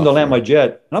of course, soon to land my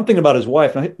jet. And I'm thinking about his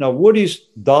wife. Now, Woody's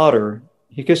daughter,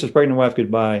 he kissed his pregnant wife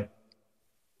goodbye.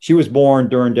 She was born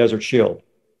during Desert Shield.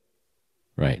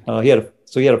 Right. He had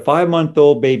a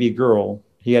 5-month-old baby girl.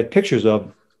 He had pictures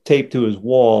of taped to his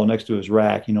wall next to his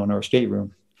rack, in our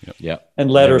stateroom. Yep.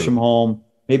 and letters Never. from home,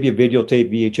 maybe a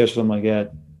videotape VHS or something like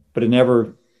that, but had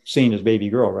never seen his baby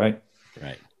girl, right?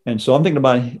 Right. And so I'm thinking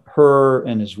about her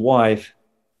and his wife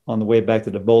on the way back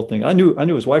to the boat thing. I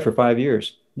knew his wife for 5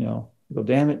 years, I go,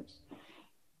 damn it.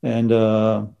 And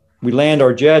we land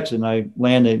our jets, and I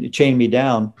landed, it chained me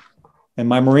down. And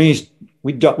my Marines,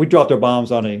 we dropped our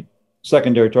bombs on a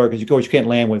secondary target, because of course you can't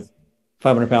land with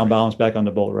 500-pound bombs back on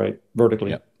the boat, right?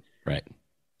 Vertically. Yep. Right.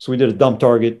 So we did a dump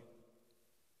target,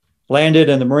 landed,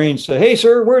 and the Marines said, "Hey,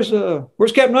 sir, where's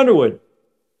Captain Underwood?"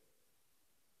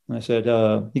 And I said,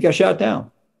 "He got shot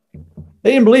down."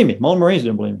 They didn't believe me. My own Marines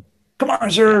didn't believe me. "Come on,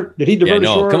 sir. Did he divert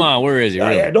ashore?" Come on. Where is he?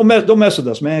 Really? Yeah, don't mess with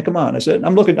us, man. Come on. I said,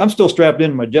 I'm still strapped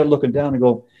in my jet, looking down and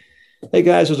go, "Hey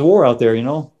guys, there's a war out there.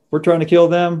 We're trying to kill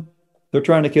them. They're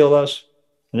trying to kill us."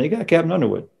 And they got Captain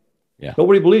Underwood. Yeah.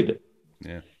 Nobody believed it.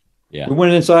 Yeah. Yeah. We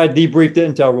went inside, debriefed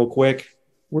intel real quick.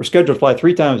 We're scheduled to fly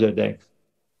 3 times that day.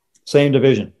 Same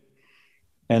division.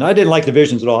 And I didn't like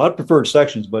divisions at all. I preferred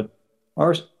sections, but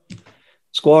our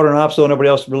squadron ops, so nobody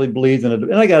else really believed in it.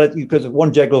 And I got it, because if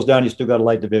one jet goes down, you still got a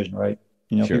light division, right?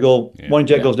 If you go, one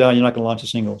jet goes down, you're not going to launch a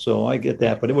single. So I get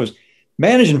that. But it was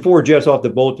managing 4 jets off the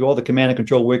boat through all the command and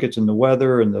control wickets and the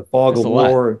weather and the fog of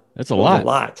war. That's a lot. A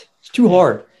lot. It's too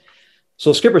hard.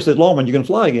 So skipper says, "Lawman, you're going to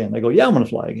fly again?" I go, "Yeah, I'm going to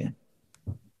fly again."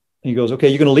 He goes, "Okay,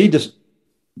 you're going to lead this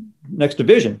next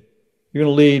division. You're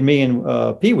going to lead me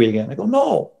and Pee Wee again." I go,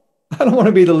 "No, I don't want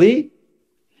to be the lead."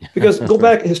 Because go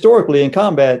back historically in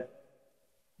combat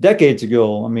decades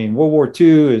ago, I mean, World War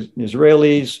II,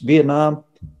 Israelis, Vietnam,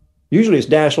 usually it's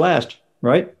dash last,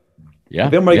 right? Yeah.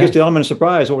 If anybody gets the element of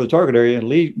surprise over the target area, and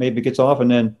lead maybe gets off, and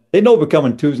then they know we're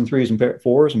coming 2s and 3s and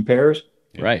 4s and pairs.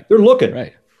 Right. They're looking.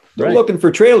 Right. They're looking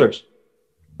for trailers.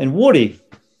 And Woody,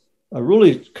 a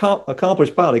really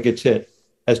accomplished pilot, gets hit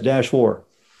as dash 4.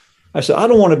 I said, "I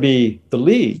don't want to be the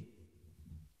lead.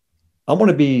 I want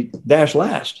to be dash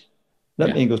last."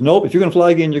 He goes, "Nope, if you're going to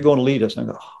fly again, you're going to lead us." And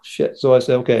I go, "Oh, shit." So I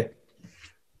said, "Okay."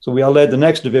 So I led the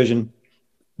next division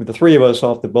with the 3 of us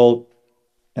off the boat.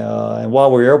 And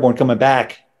while we were airborne coming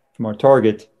back from our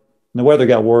target, and the weather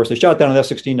got worse, they shot down an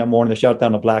F-16 that morning. They shot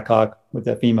down a Black Hawk with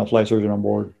that female flight surgeon on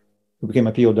board, who became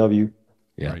a POW.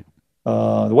 Yeah.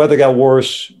 The weather got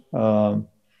worse. And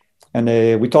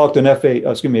we talked to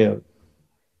an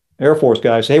Air Force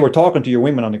guy. Say, "Hey, we're talking to your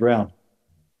wingman on the ground.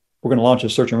 We're going to launch a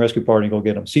search and rescue party and go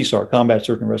get him. CSAR, Combat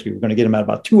Search and Rescue. We're going to get him out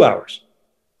about 2 hours."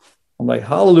 I'm like,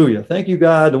 hallelujah. Thank you,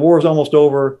 God. The war is almost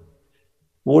over.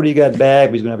 Woody got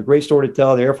back. He's going to have a great story to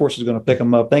tell. The Air Force is going to pick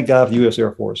him up. Thank God for the U.S.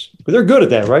 Air Force. But they're good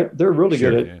at that, right? They're really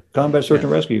good at combat search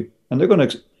and rescue. And they're going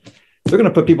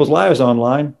to put people's lives on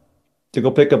line to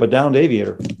go pick up a downed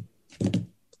aviator.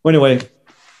 Well, anyway,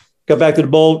 got back to the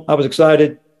boat. I was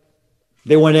excited.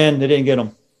 They went in. They didn't get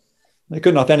them. They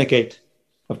couldn't authenticate,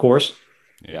 of course.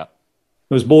 Yeah.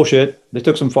 It was bullshit. They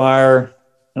took some fire.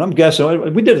 And I'm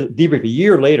guessing, we did a debrief a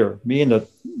year later, me and the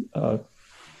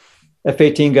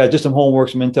F-18 guys, did some homework,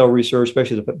 some intel research,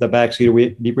 especially the backseater.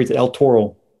 We debriefed at El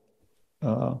Toro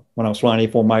when I was flying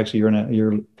A4 Mikes a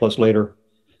year plus later.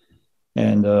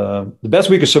 And the best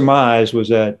we could surmise was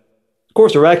that, of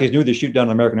course, the Iraqis knew they'd shoot down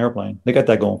an American airplane. They got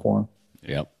that going for them.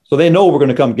 Yep. So they know we're going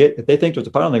to come if they think there's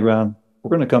a pilot on the ground, we're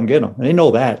going to come get them. And they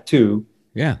know that too.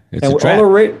 Yeah. It's and a trap.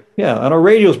 on our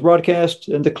radios broadcast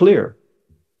in the clear.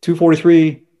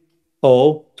 243.0,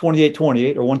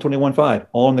 2828, or 121.5,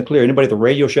 all in the clear. Anybody at the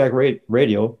Radio Shack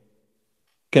radio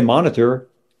can monitor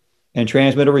and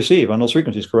transmit or receive on those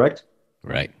frequencies, correct?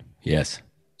 Right. Yes.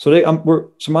 So we're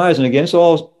surmising again. It's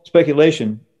all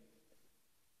speculation.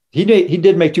 He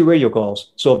did make 2 radio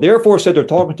calls. So if the Air Force said they're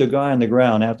talking to a guy on the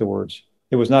ground afterwards,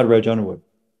 it was not Reg Underwood,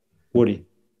 Woody.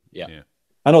 Yeah.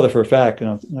 I know that for a fact,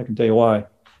 and I can tell you why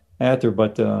after,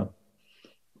 but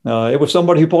it was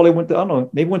somebody who probably went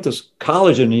to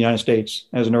college in the United States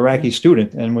as an Iraqi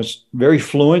student and was very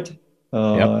fluent.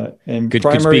 And could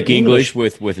speak English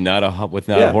with not a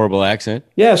horrible accent.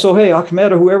 Yeah. So, hey,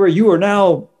 Ahmed or whoever, you are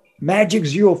now Magic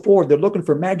 04. They're looking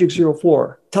for Magic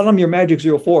 04. Tell them you're Magic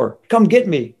 04. Come get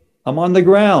me. I'm on the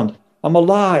ground. I'm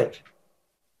alive.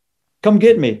 Come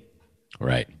get me.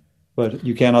 Right. But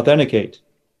you can't authenticate.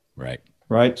 Right.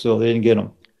 Right. So they didn't get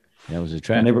them. That was a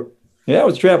trap. It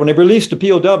was a trap. When they released the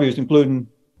POWs, including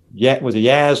was it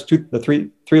Yaz, the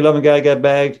 311 guy got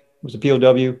bagged. It was a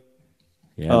POW.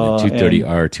 Yeah, the 230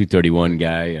 our 231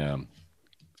 guy.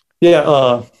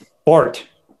 Bart.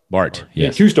 Bart.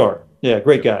 Yes. 2-star. Yeah,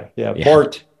 great guy. Yeah.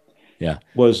 Bart. Yeah.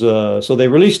 Was so they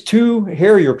released 2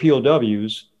 Harrier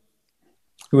POWs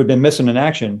who had been missing in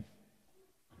action,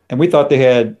 and we thought they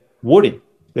had Woody.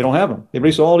 They don't have him. They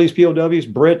released all these POWs,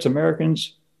 Brits,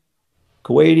 Americans,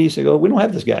 Kuwaitis. They go, we don't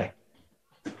have this guy.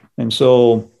 And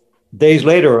so Days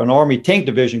later, an Army tank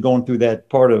division going through that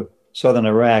part of southern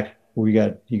Iraq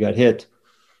where he got hit,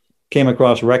 came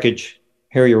across wreckage,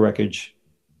 Harrier wreckage.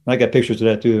 I got pictures of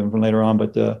that too from later on,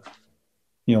 but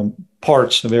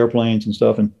parts of airplanes and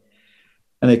stuff. And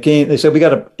they said, we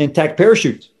got an intact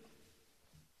parachute.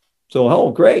 So,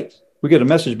 oh, great. We get a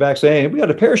message back saying, hey, we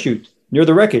got a parachute near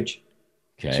the wreckage.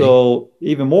 Okay. So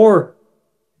even more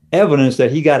evidence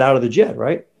that he got out of the jet,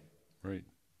 right? Right.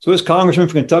 So this congressman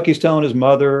from Kentucky is telling his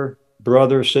mother,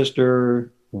 brother,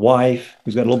 sister, wife,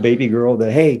 who's got a little baby girl,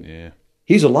 that, hey,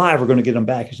 he's alive. We're going to get him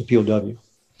back. He's a POW.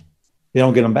 They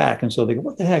don't get him back. And so they go,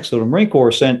 what the heck? So the Marine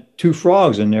Corps sent 2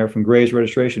 frogs in there from Gray's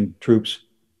registration troops.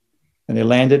 And they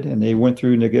landed and they went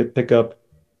through and pick up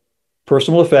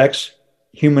personal effects,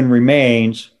 human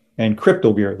remains, and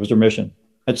crypto gear was their mission.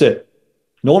 That's it.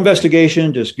 No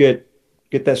investigation. Just get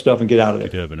that stuff and get out of there.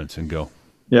 Get evidence and go.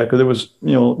 Yeah, because it was,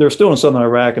 they're still in southern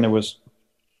Iraq, and it was,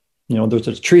 there's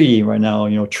a treaty right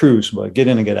now, truce, but get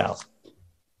in and get out.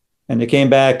 And they came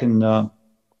back and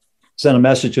sent a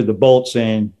message to the boat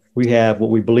saying, we have what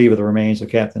we believe are the remains of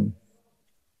Captain,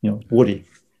 Woody.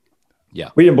 Yeah.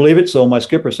 We didn't believe it, so my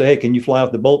skipper said, hey, can you fly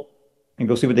off the boat and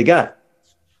go see what they got?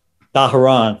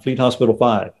 Daharan, Fleet Hospital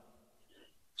 5.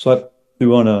 So I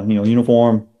threw on a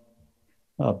uniform,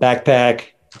 backpack,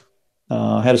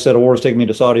 had a set of orders taking me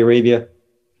to Saudi Arabia,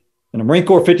 and a Marine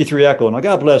Corps 53 Echo. And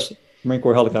God bless Marine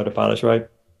Corps helicopter pilots, right?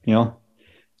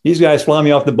 These guys fly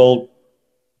me off the boat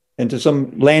into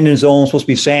some landing zone, supposed to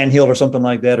be Sand Hill or something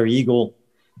like that, or Eagle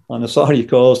on the Saudi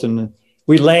coast. And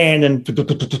we land and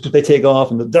they take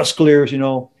off and the dust clears,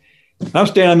 I'm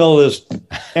standing in the middle of this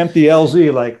empty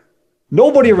LZ, like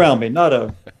nobody around me, not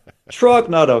a truck,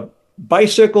 not a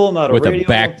bicycle, not a radio.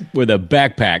 With a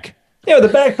backpack. Yeah,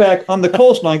 with a backpack on the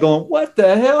coastline going, what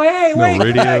the hell? Hey, wait. No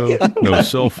radio, no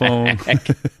cell phone.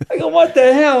 I go, what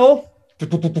the hell?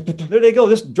 There they go.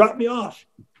 Just dropped me off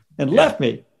and left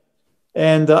me.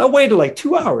 And I waited like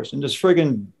 2 hours in this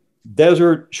friggin'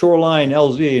 desert shoreline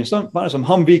LZ. And some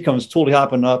Humvee comes totally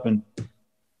hopping up and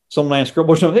some land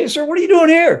scribble. Hey, sir, what are you doing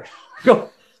here? I go,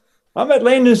 I'm at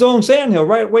landing zone Sand Hill,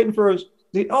 right? Waiting for us.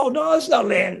 Oh, no, it's not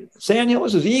land. Sand Hill,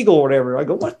 this is Eagle or whatever. I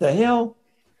go, what the hell?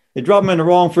 They dropped me in the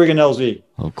wrong friggin' LZ.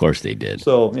 Of course they did.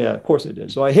 So, yeah, of course they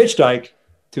did. So I hitchhiked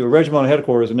to a regimental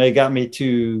headquarters, and they got me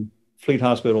to Fleet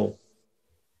Hospital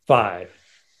 5,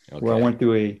 where I went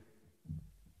through a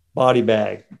body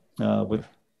bag with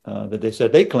that they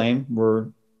said they claimed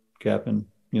were Captain,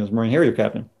 Marine Harrier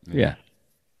captain. Yeah.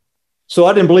 So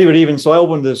I didn't believe it even. So I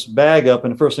opened this bag up,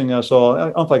 and the first thing I saw, I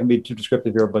don't know if I can be too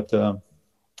descriptive here, but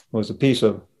was a piece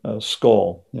of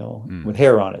skull, with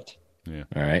hair on it. Yeah.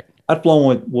 All right. I'd flown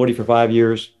with Woody for 5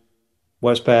 years,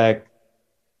 Westpac,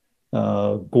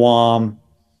 Guam,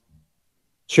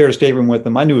 shared a stateroom with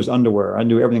him. I knew his underwear. I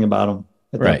knew everything about him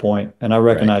at that point, and I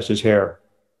recognized his hair.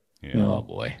 Yeah. Oh,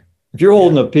 boy. If you're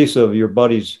holding a piece of your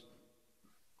buddy's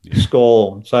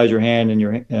skull inside your hand in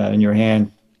your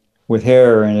hand with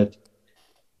hair in it,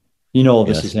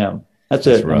 this is him. That's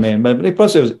it. Rough. I mean, but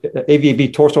plus it was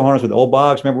AVB torso harness with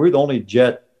O-box. Remember, we were the only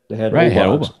jet that had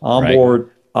O-box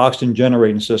onboard oxygen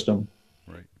generating system.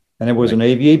 Right. And it was an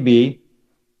AVB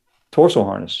torso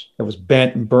harness that was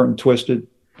bent and burnt and twisted.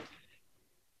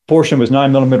 Portion was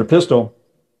 9mm pistol,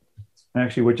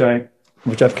 actually, which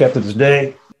I've kept to this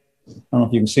day. I don't know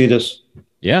if you can see this.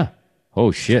 Yeah.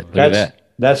 Oh shit! Look at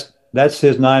that. That's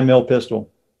his 9mm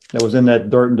pistol that was in that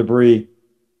dirt and debris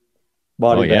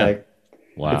body bag.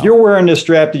 Wow. If you're wearing this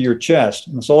strapped to your chest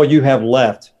and that's all you have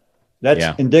left,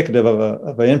 that's indicative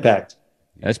of an impact.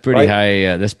 That's pretty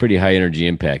high. That's pretty high energy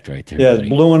impact right there. Yeah, it's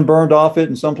blew and burned off it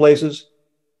in some places.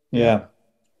 Yeah.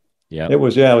 Yeah. It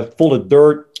was full of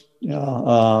dirt.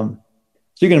 So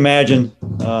you can imagine,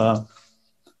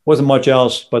 wasn't much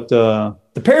else, but the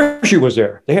parachute was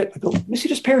there. They had, let me see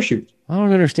this parachute. I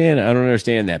don't understand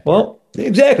that part. Well,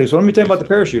 exactly. So let me tell you about the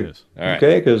parachute. All right.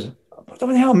 Okay, because what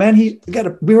the hell, man?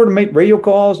 We heard him make radio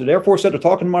calls. The Air Force said they're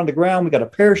talking to him on the ground. We got a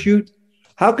parachute.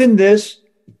 How can this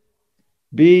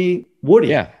be Woody?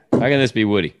 Yeah. How can this be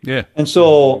Woody? Yeah. And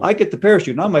so I get the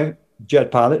parachute, and I'm a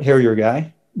jet pilot, Harrier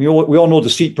guy. We all know the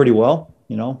seat pretty well.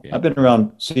 I've been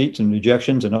around seats and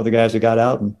ejections and other guys that got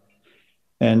out,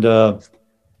 and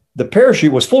the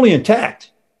parachute was fully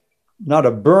intact, not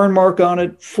a burn mark on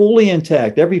it, fully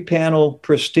intact, every panel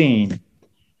pristine.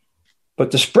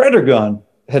 But the spreader gun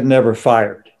had never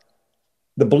fired.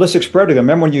 The ballistic spreader gun.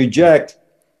 Remember when you eject?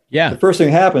 Yeah. The first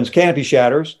thing that happens, canopy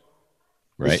shatters.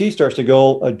 Right. The seat starts to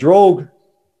go. A drogue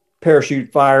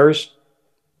parachute fires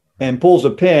and pulls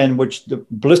a pin, which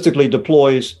ballistically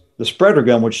deploys the spreader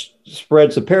gun, which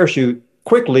spreads the parachute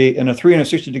quickly in a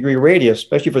 360-degree radius,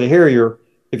 especially for the Harrier.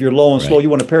 If you're low and slow, you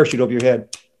want a parachute over your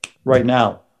head. right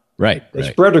now. Right. The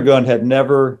spreader gun had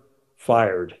never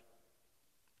fired.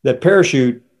 That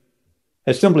parachute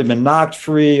had simply been knocked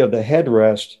free of the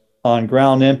headrest on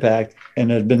ground impact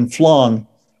and had been flung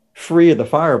free of the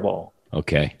fireball.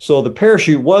 Okay. So the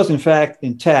parachute was in fact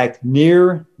intact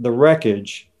near the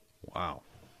wreckage. Wow.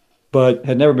 But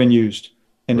had never been used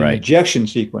in an Right. ejection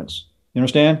sequence. You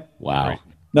understand? Wow. Right.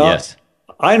 Now, Yes.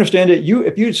 I understand it.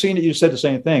 If you'd seen it, you'd said the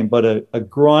same thing. But a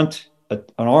grunt, an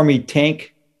Army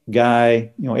tank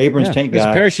guy, Abrams tank It's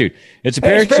guy. a parachute. It's a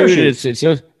Hey, it's parachute. a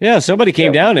It's yeah. Somebody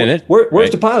came down in it. Where's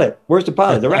Right. the pilot? Where's the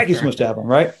pilot? The Iraqis must have him,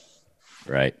 right?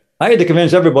 Right. I had to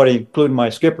convince everybody, including my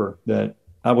skipper, that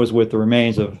I was with the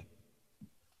remains of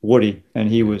Woody, and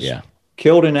he was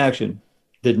killed in action,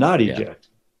 did not eject.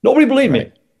 Nobody believed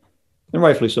me, and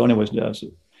rightfully so. Anyways,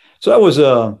 so that was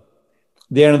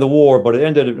the end of the war, but it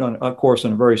ended, of course,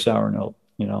 on a very sour note.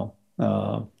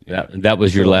 That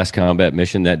was your last combat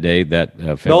mission that day. That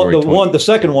February. No, the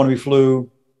second one we flew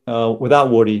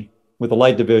without Woody with the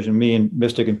light division, me and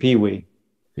Mystic and Pee Wee.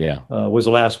 Yeah, was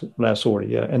the last sortie.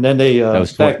 Yeah, and then they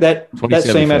that same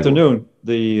February. afternoon,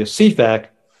 the CFAC,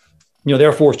 the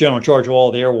Air Force General in charge of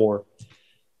all the air war,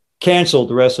 canceled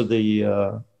the rest of the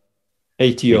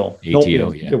ATO.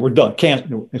 We're done.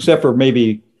 Can't, except for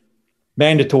maybe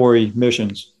mandatory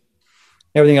missions.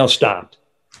 Everything else stopped.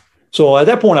 So at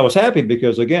that point, I was happy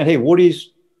because, again, hey,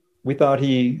 we thought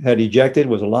he had ejected,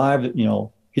 was alive.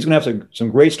 He's going to have some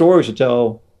great stories to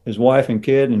tell his wife and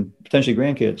kid and potentially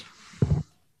grandkids.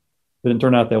 It didn't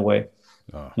turn out that way.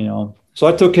 So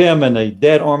I took him and a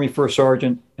dead Army first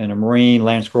sergeant and a Marine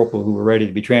Lance Corporal who were ready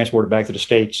to be transported back to the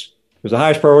States. Because the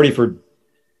highest priority for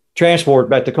transport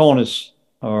back to CONUS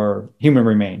are human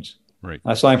remains. Right.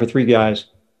 I signed for 3 guys,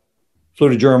 flew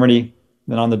to Germany,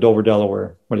 then on to Dover,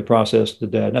 Delaware, where they processed the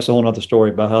dead. And that's a whole other story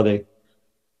about how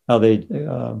they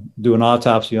do an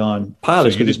autopsy on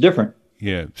pilots, because it's different.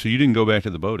 Yeah. So you didn't go back to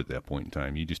the boat at that point in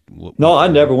time. You just No, I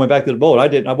never went back to the boat. I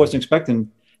didn't. I was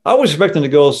expecting to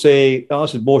go say, "Oh,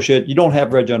 this is bullshit. You don't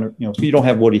have Reg under, so you don't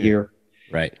have Woody here."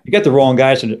 Right. You got the wrong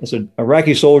guy. It's an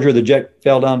Iraqi soldier. The jet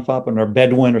fell down, popping, or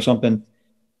Bedouin or something.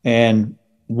 And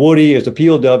Woody is a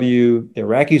POW. The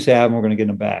Iraqis have him. We're going to get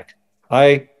him back.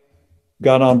 I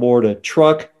got on board a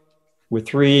truck with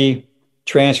 3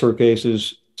 transfer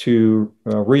cases to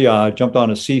Riyadh, jumped on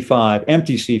a C-5,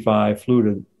 empty C-5, flew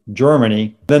to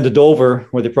Germany, then to Dover,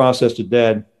 where they processed the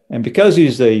dead. And because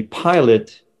he's a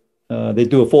pilot, they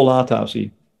do a full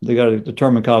autopsy. They got to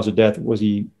determine cause of death. Was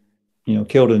he,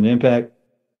 killed in an impact?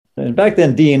 And back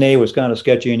then, DNA was kind of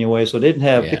sketchy anyway, so they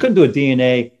couldn't do a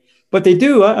DNA. But they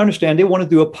do, I understand, they want to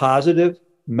do a positive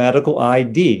medical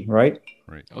ID, right?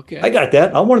 Right. Okay. I got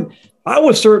that. I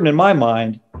was certain in my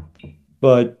mind,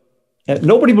 but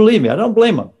nobody believed me. I don't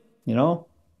blame them.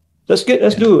 Let's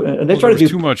do it. And they try to do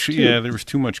too much. Yeah, there was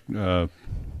too much,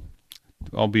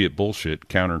 albeit bullshit,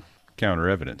 counter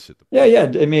evidence. Yeah.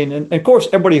 I mean, and of course,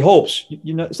 everybody hopes.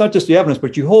 It's not just the evidence,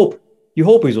 but you hope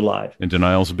he's alive. And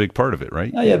denial's a big part of it,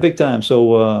 right? Yeah, big time.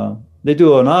 So they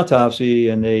do an autopsy,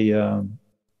 and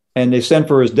they send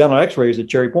for his dental X-rays at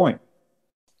Cherry Point,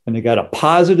 and they got a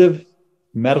positive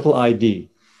medical ID.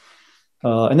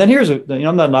 And then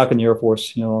I'm not knocking the Air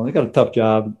Force. They got a tough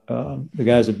job. The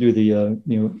guys that do the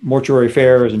mortuary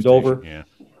affairs in Dover. Yeah.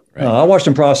 Right. I watched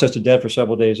them process the dead for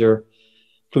several days there,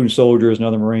 including soldiers and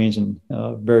other Marines in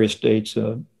various states,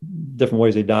 different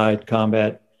ways they died,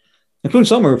 combat, including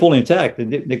some who were fully intact.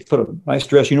 They put a nice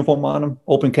dress uniform on them,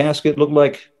 open casket, looked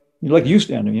like you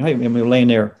standing. Laying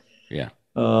there. Yeah.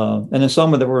 And then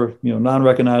some that were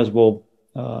non-recognizable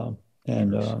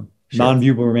and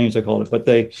non-viewable remains, I call it. But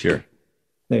they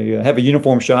have a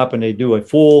uniform shop, and they do a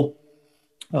full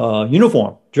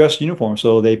dress uniform.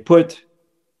 So they put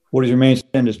what remains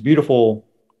in this beautiful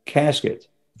casket,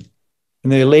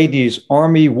 and they laid these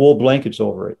Army wool blankets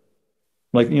over it,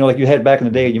 like you had back in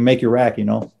the day. You make your rack,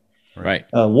 right?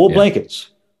 Wool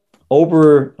blankets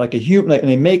over like a human, and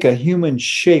they make a human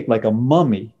shape, like a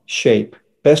mummy shape,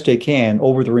 best they can,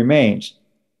 over the remains.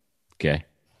 Okay.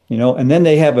 And then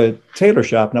they have a tailor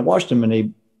shop, and I watched them,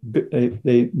 and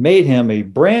they made him a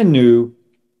brand new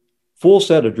full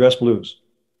set of dress blues.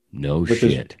 No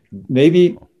shit.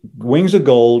 Navy wings of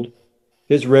gold,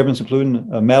 his ribbons,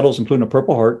 including medals, including a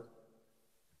Purple Heart,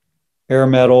 air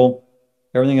medal,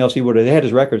 everything else he would have. They had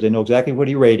his records. They know exactly what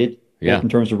he rated in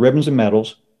terms of ribbons and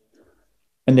medals.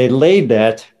 And they laid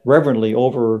that reverently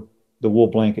over the wool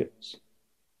blankets.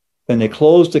 Then they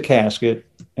closed the casket,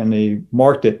 and they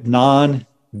marked it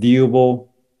non-viewable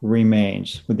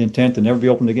remains with the intent to never be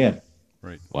opened again.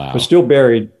 Right. Wow. But still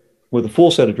buried with a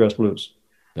full set of dress blues.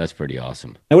 That's pretty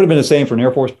awesome. That would have been the same for an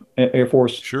Air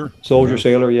Force Sure. soldier,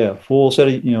 sailor. Yeah, full set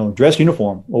of dress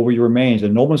uniform over your remains,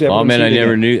 and no one's ever. Oh man, I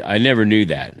never again. knew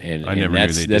that, and I never knew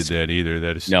they did that either.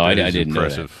 That is no, I is didn't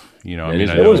impressive. know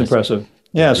that. It was impressive.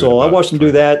 Yeah, so I watched them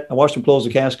do that. I watched them close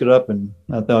the casket up, and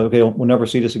I thought, okay, we'll never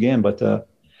see this again. But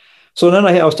so then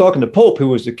I was talking to Pope, who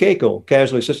was the CACO,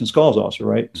 Casualty Assistance Calls Officer,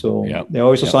 right? So they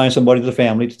always assign somebody to the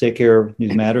family to take care of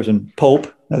these matters. And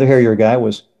Pope, another Harrier guy,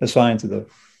 was assigned to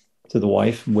the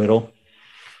wife, widow,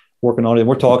 working on it.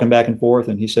 We're talking back and forth,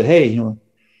 and he said, "Hey,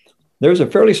 there's a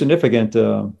fairly significant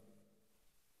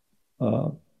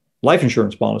life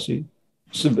insurance policy,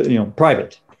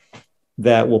 private,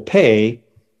 that will pay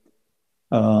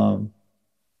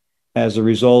as a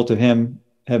result of him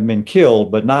having been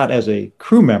killed, but not as a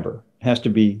crew member. It has to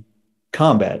be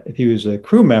combat. If he was a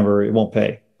crew member, it won't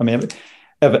pay. I mean, if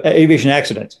an aviation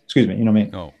accident, excuse me,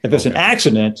 if it's an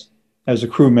accident as a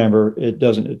crew member, it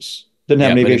doesn't have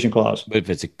an aviation clause. But if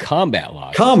it's a combat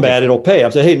loss, it'll pay. I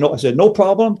said, hey, no, no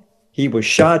problem. He was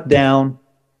shot down,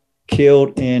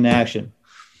 killed in action.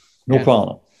 No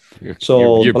problem. You're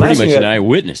pretty much an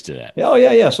eyewitness to that. Oh,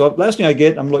 yeah. So last thing I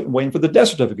get, I'm waiting for the death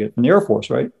certificate from the Air Force,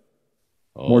 right?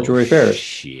 Mortuary affairs.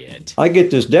 Shit. I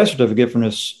get this death certificate from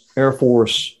this Air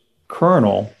Force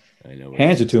colonel,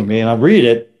 hands it to me, and I read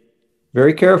it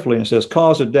very carefully, and it says,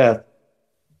 cause of death,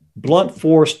 blunt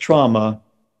force trauma,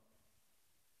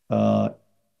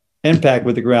 impact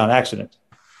with the ground, accident,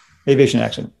 aviation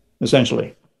accident,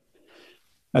 essentially.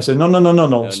 I said,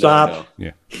 no, stop.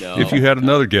 Yeah. No. If you had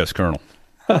another guess, Colonel.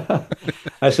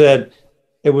 I said,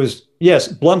 it was, yes,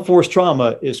 blunt force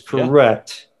trauma is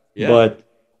correct, but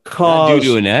caused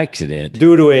due to an accident.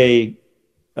 Due to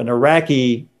an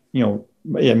Iraqi,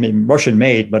 Russian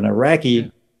made, but an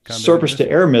Iraqi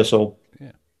surface-to-air missile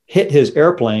hit his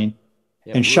airplane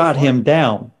and shot him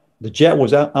down. The jet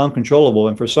was uncontrollable,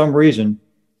 and for some reason,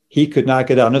 he could not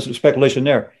get out. And there's speculation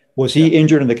there. Was he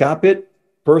injured in the cockpit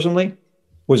personally?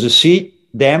 Was the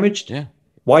seat damaged? Yeah.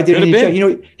 Why didn't he check?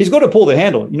 He's going to pull the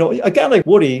handle. A guy like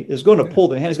Woody is going to pull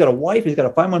the handle. He's got a wife. He's got a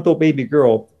 5-month-old baby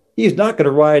girl. He's not going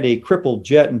to ride a crippled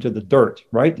jet into the dirt,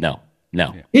 right? No.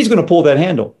 He's going to pull that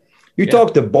handle. You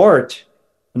talk to Bart,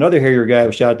 another Harrier guy who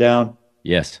was shot down.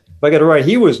 Yes. If I got it right,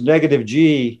 he was negative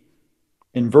G,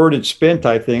 inverted spin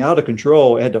type thing, out of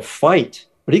control. Had to fight,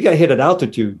 but he got hit at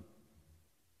altitude,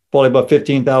 probably about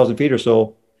 15,000 feet or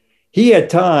so. He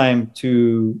had time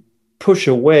to push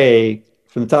away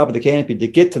from the top of the canopy to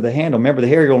get to the handle. Remember, the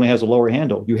Harrier only has a lower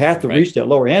handle. You have to reach that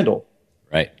lower handle.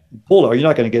 Right. Pull it, or you're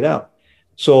not going to get out.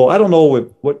 So I don't know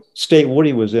what state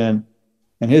Woody was in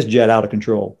and his jet out of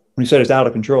control. When he said it's out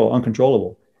of control,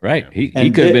 uncontrollable. Right. He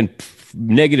could have been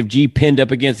negative G pinned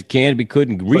up against the canopy,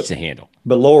 couldn't reach the handle.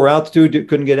 But lower altitude,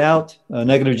 couldn't get out,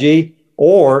 negative G,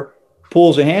 or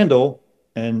pulls a handle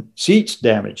and seats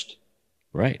damaged.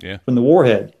 Right. Yeah. From the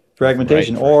warhead,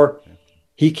 fragmentation, or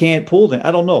he can't pull them.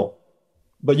 I don't know.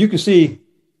 But you can see,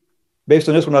 based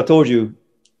on this one I told you,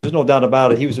 there's no doubt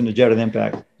about it. He was in the jet of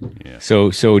impact. Yeah.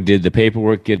 So did the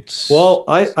paperwork get? Well,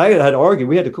 I had to argue.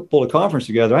 We had to pull a conference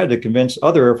together. I had to convince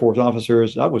other Air Force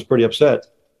officers. I was pretty upset.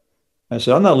 I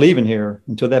said, I'm not leaving here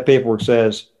until that paperwork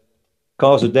says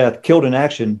cause of death, killed in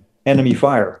action, enemy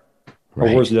fire,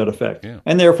 or words to that effect. Yeah.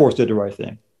 And the Air Force did the right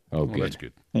thing. Oh, good. That's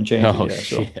good. And changed it. Yeah,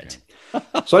 shit.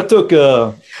 So I took.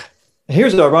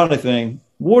 Here's the ironic thing.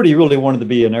 Woody really wanted to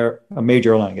be a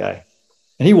major airline guy,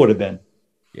 and he would have been.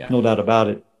 Yeah. No doubt about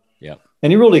it. Yeah.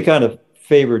 And he really kind of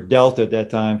favored Delta at that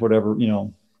time, whatever,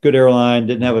 good airline,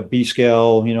 didn't have a B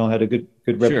scale, had a good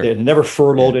reputation, never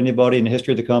furloughed anybody in the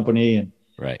history of the company. And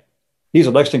he's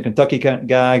a Lexington, Kentucky kind of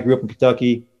guy, grew up in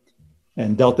Kentucky,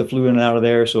 and Delta flew in and out of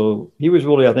there. So he was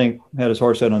really, I think, had his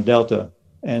heart set on Delta.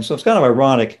 And so it's kind of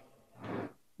ironic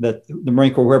that the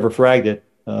Marine Corps, whoever fragged it,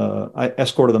 I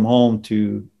escorted them home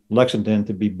to Lexington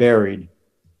to be buried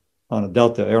on a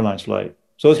Delta Airlines flight.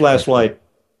 So his last flight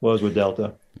was with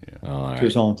Delta to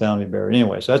his hometown to be buried.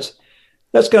 Anyway, so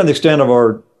that's kind of the extent of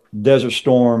our Desert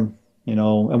Storm,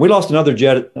 and we lost another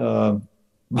jet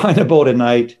behind the boat at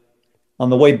night on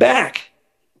the way back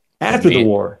after the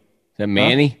war. Is that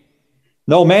Manny?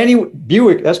 No, Manny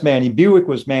Buick. That's Manny. Buick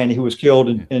was Manny, who was killed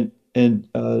in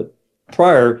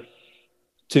prior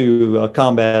to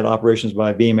combat operations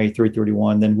by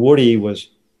VMA-331. Then Woody was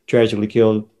tragically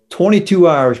killed 22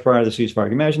 hours prior to the ceasefire.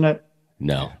 Can you imagine that?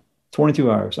 No.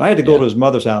 22 hours. I had to go to his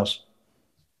mother's house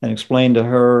and explain to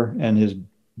her and his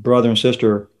brother and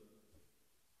sister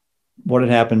what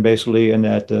had happened, basically, and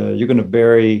that you're going to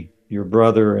bury your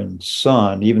brother and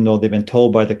son, even though they've been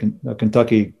told by the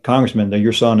Kentucky congressman that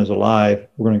your son is alive.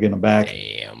 We're going to get him back.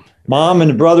 Damn. Mom and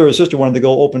the brother and sister wanted to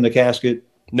go open the casket.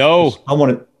 No.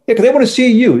 Because they want to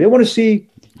see you. They want to see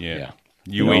Yeah.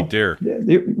 You ain't there.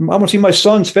 I want to see my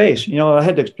son's face. I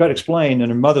had to try to explain in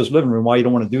her mother's living room why you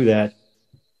don't want to do that.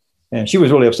 And she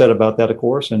was really upset about that, of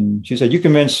course. And she said, you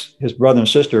convince his brother and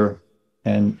sister,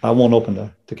 and I won't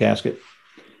open the casket.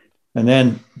 And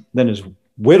then his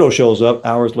widow shows up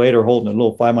hours later holding a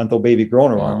little 5-month-old baby girl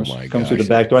in her arms. Comes through the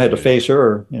back door. I had to face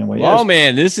her. Oh,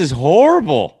 man, this is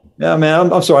horrible. Yeah,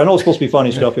 man, I'm sorry. I know it's supposed to be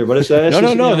funny stuff here, but it's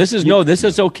no. This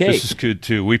is okay. This is good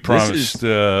too. We promised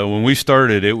when we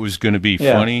started it was going to be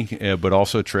funny, but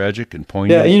also tragic and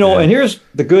poignant. Yeah, and here's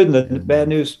the good and the bad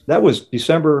news. That was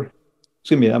December.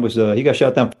 Excuse me. That was he got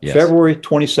shot down February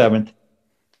 27th,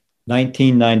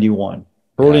 1991,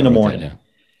 early in the morning.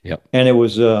 Yep. And it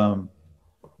was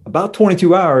about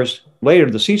 22 hours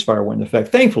later the ceasefire went into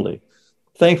effect. Thankfully,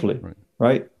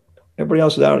 right? Everybody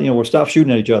else is out. We're stopped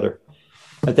shooting at each other.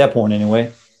 At that point, anyway.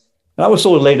 And I was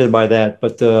so elated by that.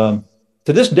 But to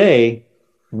this day,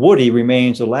 Woody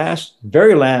remains the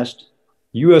very last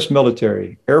U.S.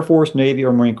 military, Air Force, Navy,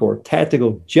 or Marine Corps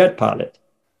tactical jet pilot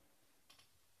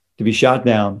to be shot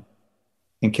down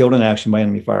and killed in action by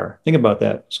enemy fire. Think about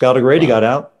that. Scott O'Grady got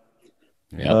out.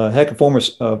 Yeah. Heck, a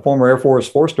former Air Force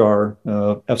 4-star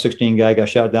F-16 guy got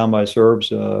shot down by Serbs.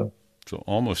 So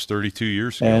almost 32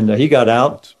 years ago. And he got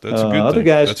out. That's a good other thing.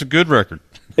 guys. That's a good record.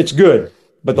 It's good.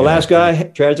 But the last guy,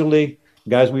 tragically,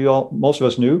 guys most of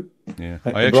us knew. Yeah,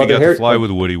 I actually got to fly with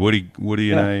Woody.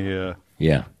 Woody and I. He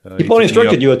probably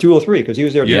instructed you at 203 because he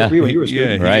was there at 203 when you were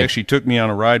student. He actually took me on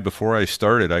a ride before I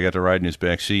started. I got to ride in his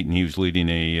back seat, and he was leading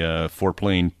a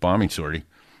 4-plane bombing sortie.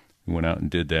 We went out and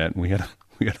did that. And we had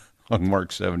a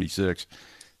Mark 76,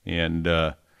 and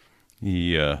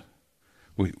we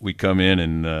come in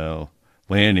and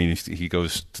land, and he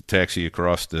goes to taxi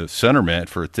across the center mat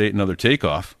for another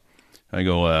takeoff. I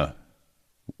go,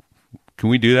 can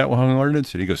we do that while on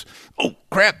ordnance? And he goes, oh,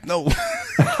 crap, no.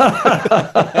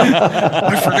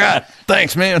 I forgot.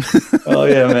 Thanks, man. Oh,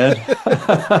 yeah, man.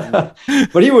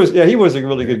 But he was a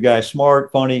really good guy,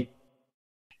 smart, funny.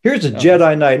 Here's a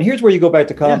Jedi Knight, and here's where you go back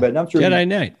to combat. And I'm sure Jedi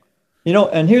Knight.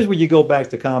 And here's where you go back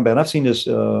to combat. And I've seen this.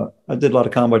 I did a lot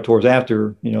of combat tours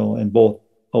after, in both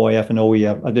OIF and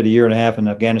OEF. I did a year and a half in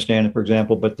Afghanistan, for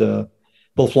example, but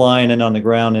both flying and on the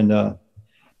ground. And,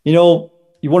 you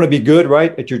want to be good,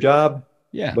 right, at your job.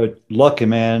 Yeah. But lucky,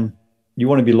 man, you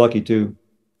want to be lucky too.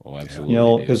 Oh,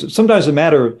 absolutely. Because sometimes it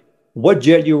matters what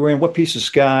jet you were in, what piece of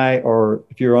sky, or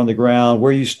if you're on the ground,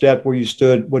 where you stepped, where you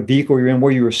stood, what vehicle you're in,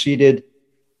 where you were seated.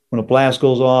 When a blast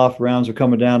goes off, rounds are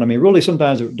coming down. I mean, really,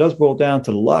 sometimes it does boil down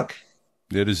to luck.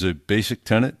 That is a basic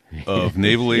tenet of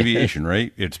naval aviation,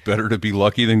 right? It's better to be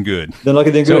lucky than good.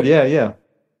 Good, yeah.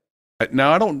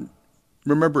 Now, I don't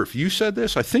remember if you said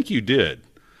this. I think you did.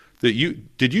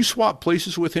 Did you swap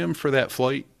places with him for that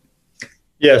flight?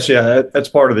 Yes, yeah. That's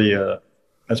part of the.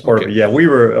 Of it. Yeah, we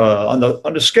were on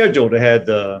the schedule to had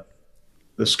the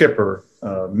skipper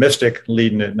Mystic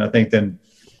leading it, and I think then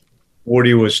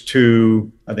Woody was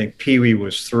 2. I think Pee Wee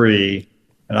was 3,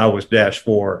 and I was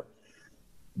 -4.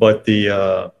 But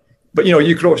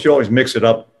you could always mix it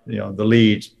up. The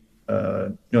leads.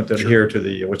 You don't have to adhere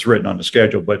to what's written on the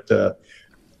schedule. But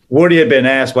Woody had been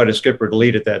asked by the skipper to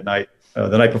lead it that night.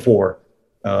 The night before,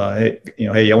 hey,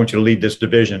 I want you to lead this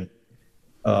division.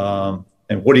 And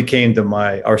Woody came to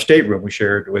our stateroom we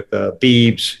shared with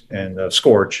Beebs and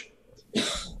Scorch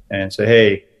and said,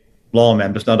 hey, Lawman,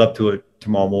 I'm just not up to it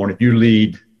tomorrow morning. If you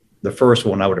lead the first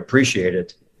one, I would appreciate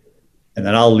it. And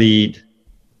then I'll lead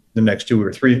the next 2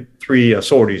 or 3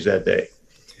 sorties that day.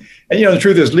 And, the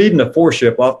truth is leading a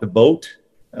 4-ship off the boat,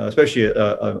 especially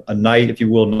a night, if you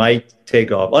will, night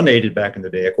takeoff, unaided back in the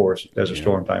day, of course, as a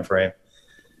storm time frame.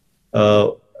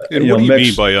 And what do you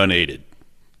mean by unaided?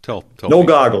 Tell no me.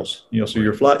 Goggles. So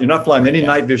you're not flying any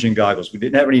night vision goggles. We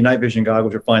didn't have any night vision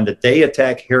goggles. You're flying the day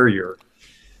attack Harrier.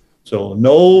 So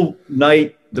no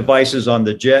night devices on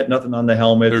the jet, nothing on the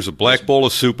helmet. There's a black bowl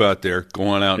of soup out there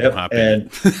going out and hopping.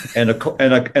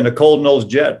 And a cold nose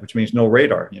jet, which means no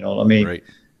radar. Right.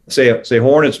 Say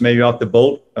Hornets maybe off the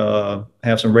boat,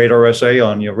 have some radar SA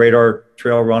on radar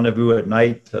trail rendezvous at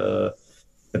night.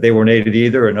 That they weren't aided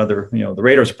either. Another, the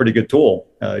radar's a pretty good tool.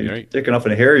 You're taking off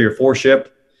in a Harrier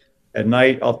 4-ship at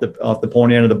night off the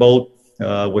pointy end of the boat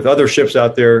with other ships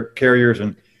out there, carriers.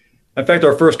 And in fact,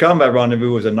 our first combat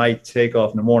rendezvous was a night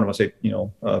takeoff in the morning. I'll say,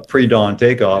 pre-dawn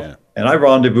takeoff. Yeah. And I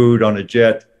rendezvoused on a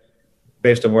jet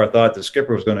based on where I thought the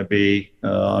skipper was going to be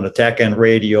on a tack end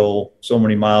radio, so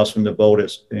many miles from the boat.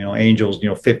 It's, Angels,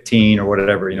 15 or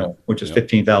whatever, which is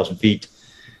 15,000 feet.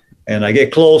 And I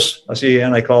get close, I see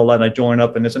and I call that, and I join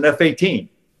up, and it's an F-18.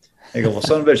 They go, well,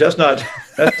 son of a bitch,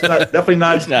 that's definitely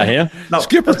not. It's not him. No,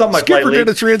 Skipper, that's not my Skipper did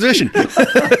a transition.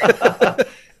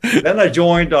 then I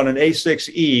joined on an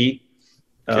A6E,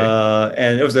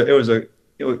 and it was a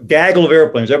gaggle of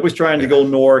airplanes. Everybody's trying to go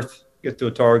north, get to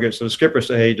a target. So the skipper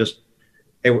said, hey,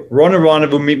 run a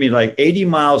rendezvous, meet me like 80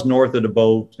 miles north of the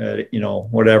boat,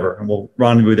 whatever, and we'll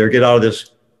rendezvous there, get out of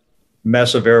this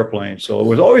mess of airplanes. So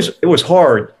it was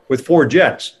hard with 4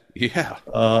 jets. Yeah.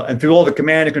 And through all the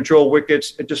command and control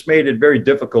wickets, it just made it very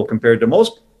difficult compared to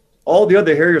all the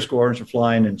other Harrier squadrons are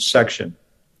flying in section,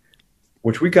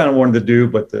 which we kind of wanted to do,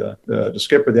 but the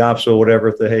skipper, the opso,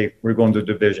 whatever, said, hey, we're going to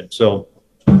division. So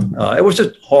it was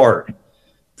just hard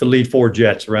to lead 4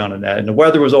 jets around in that. And the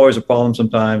weather was always a problem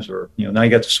sometimes, or, now you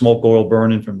got the smoke oil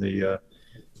burning from the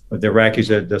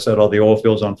Iraqis that set all the oil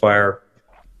fields on fire.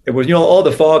 It was, all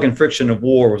the fog and friction of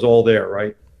war was all there,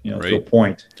 right? To a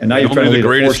point. And now you're trying to lead a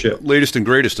 4-ship. Latest and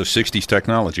greatest of 60s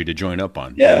technology to join up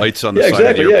on. Yeah. Lights on the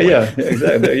side of the airplane.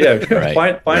 Exactly.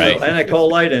 Yeah. Find an anti-call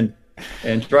light and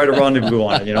try to rendezvous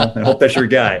on it, and hope that's your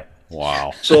guy.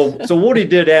 Wow. So Woody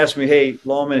did ask me, hey,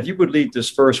 Lawman, if you would lead this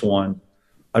first one,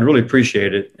 I'd really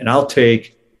appreciate it. And I'll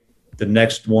take the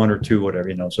next 1 or 2,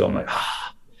 whatever, So I'm like,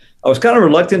 I was kind of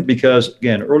reluctant because,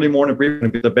 again, early morning briefing,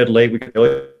 going to be to bed late. We get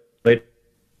late.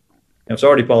 It's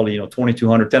already probably,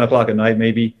 2200, 10 o'clock at night,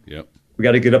 maybe. Yep. We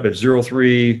got to get up at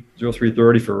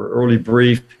 03:30 for early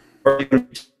brief.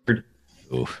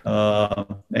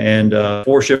 And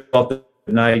 4 ship off the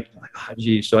night.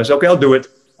 Geez. So I said, okay, I'll do it.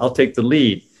 I'll take the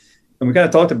lead. And we kind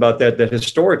of talked about that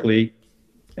historically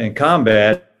in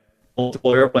combat,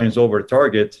 multiple airplanes over a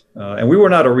target. And we were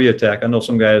not a reattack. I know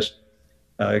some guys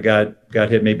got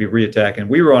hit, maybe reattack. And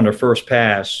we were on the first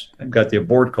pass and got the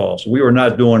abort call. So we were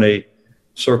not doing a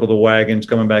circle the wagons,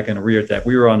 coming back in a rear attack.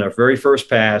 We were on the very first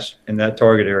pass in that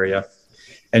target area.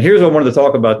 And here's what I wanted to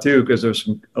talk about too, because there's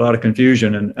a lot of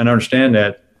confusion and understand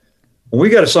that when we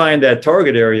got assigned that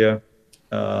target area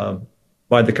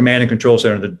by the command and control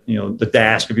center, the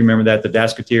DASC, if you remember that, the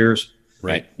DASCeteers,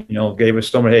 right? Gave us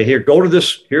someone, hey, here, go to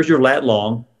this. Here's your lat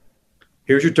long.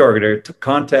 Here's your target area.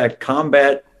 Contact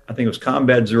combat. I think it was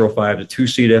combat 05, the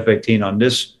 2-seat F-18 on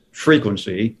this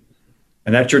frequency,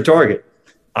 and that's your target.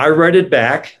 I read it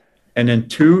back, and then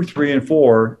 2, 3, and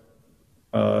 4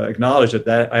 acknowledged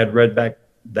that I had read back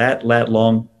that lat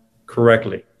long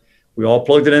correctly. We all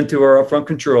plugged it into our upfront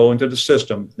control, into the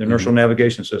system, the inertial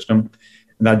navigation system,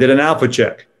 and I did an alpha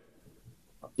check.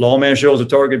 Lawman shows a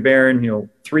target bearing,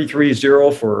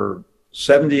 330 for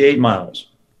 78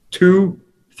 miles. 2,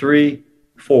 3,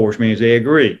 4, which means they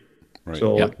agree. Right.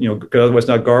 So, because otherwise it's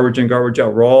not garbage in, garbage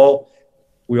out.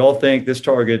 We all think this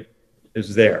target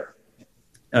is there.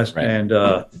 Right. And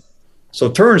so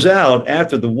it turns out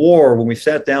after the war, when we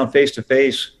sat down face to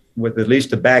face with at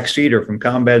least a backseater from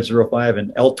Combat 05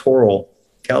 in El Toro,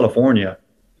 California,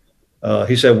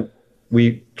 he said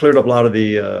we cleared up a lot of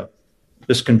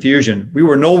this confusion. We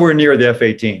were nowhere near the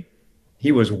F-18.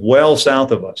 He was well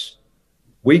south of us.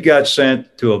 We got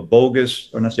sent to a bogus,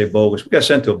 or not say bogus, we got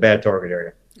sent to a bad target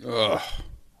area.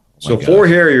 So 4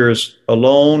 Harriers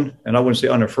alone, and I wouldn't say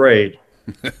unafraid,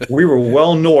 we were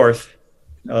well north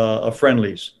of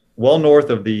friendlies, well north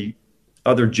of the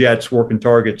other jets working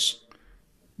targets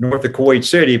north of Kuwait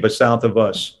City, but south of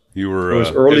us. You were,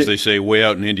 as they say, way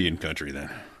out in Indian country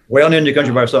then. Way out in Indian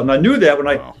country by ourselves. And I knew that when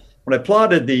I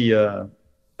plotted the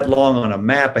long on a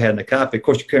map I had in the cockpit. Of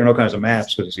course, you're carrying all kinds of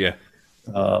maps. Yeah.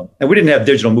 And we didn't have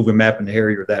digital moving map in the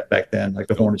Harrier that back then, like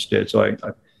the Hornets did. So I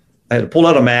had to pull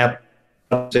out a map.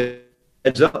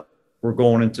 Heads up, we're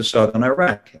going into southern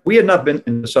Iraq. We had not been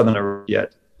into southern Iraq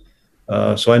yet.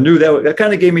 So I knew that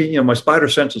kind of gave me, my spider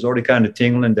sense was already kind of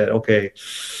tingling that, okay,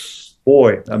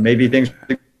 boy, maybe things,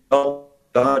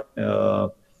 but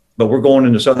we're going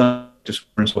into southern,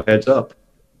 so heads up.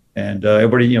 And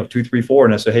everybody, 2, 3, 4,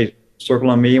 and I said, hey, circle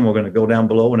on me, and we're going to go down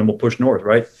below, and then we'll push north,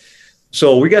 right?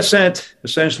 So we got sent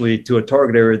essentially to a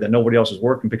target area that nobody else is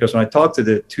working, because when I talked to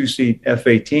the 2-seat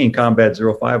F-18 Combat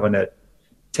 05 on that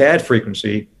TAD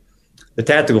frequency, the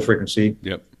tactical frequency,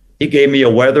 he gave me a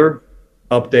weather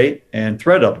update and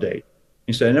threat update.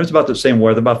 He said, and it was about the same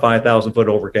weather, about 5,000 foot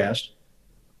overcast.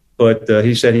 But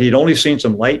he said he'd only seen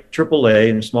some light AAA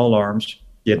and small arms.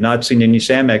 He had not seen any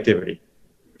SAM activity.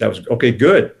 That was, okay,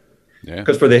 good.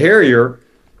 Because for the Harrier,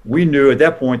 we knew at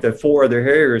that point that 4 other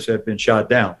Harriers had been shot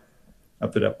down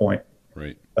up to that point.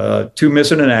 Right. 2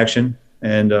 missing in action.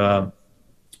 And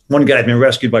one guy had been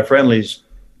rescued by friendlies,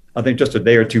 I think just a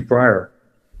day or 2 prior.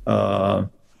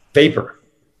 Vapor.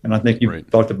 And I think you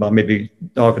talked about maybe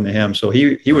talking to him. So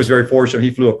he was very fortunate. He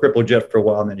flew a crippled jet for a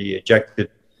while, and then he ejected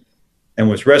and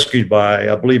was rescued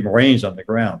by, I believe, Marines on the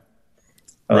ground.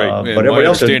 Right. But my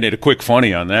understanding, a quick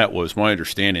funny on that was my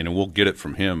understanding, and we'll get it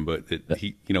from him, but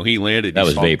he landed. That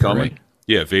was Vapor, coming. Right?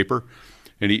 Yeah, Vapor.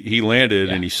 and he landed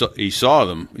and he saw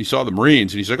them. He saw the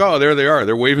Marines, and he's like, "Oh, there they are.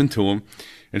 They're waving to him."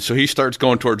 And so he starts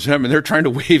going towards them, and they're trying to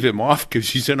wave him off because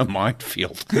he's in a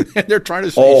minefield. And they're trying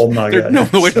to say, "Oh my God!" No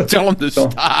way to tell him to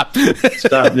stop.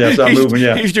 Stop moving.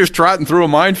 Yeah, he's just trotting through a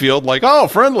minefield, like, "Oh,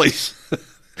 friendlies."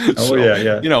 So,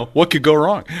 yeah. You know what could go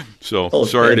wrong? So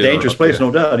sorry, a dangerous place,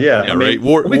 no doubt. Yeah, I mean, right.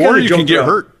 War you can get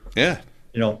hurt. Yeah,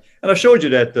 you know. And I showed you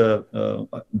that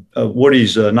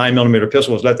Woody's 9mm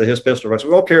pistol was left at his pistol. Right, so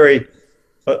we all carry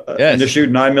in the shoot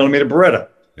 9mm Beretta.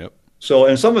 Yep. So,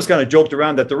 and some of us kind of joked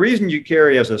around that the reason you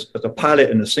carry as a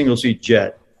pilot in a single seat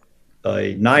jet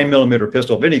a 9mm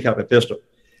pistol of any type of pistol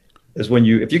is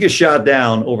if you get shot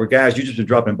down over guys you just been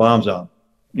dropping bombs on,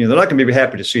 they're not going to be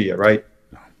happy to see you, right?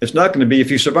 It's not going to be,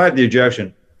 if you survive the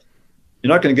ejection,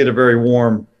 you're not going to get a very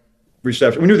warm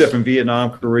reception. We knew that from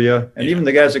Vietnam, Korea, and even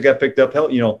the guys that got picked up,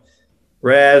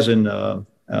 Raz and the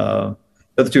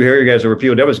other two Harrier guys that were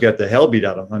POWs got the hell beat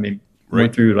out of them. I mean,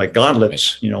 went through like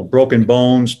gauntlets, broken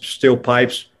bones, steel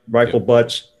pipes, rifle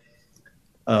butts.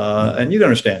 And you can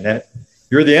understand that.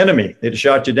 You're the enemy. They just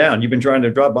shot you down. You've been trying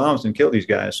to drop bombs and kill these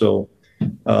guys. So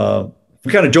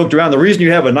we kind of joked around. The reason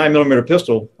you have a 9mm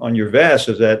pistol on your vest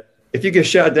is that if you get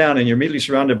shot down and you're immediately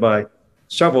surrounded by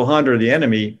several hundred of the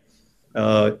enemy,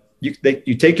 you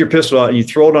take your pistol out and you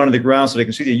throw it onto the ground so they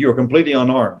can see that you are completely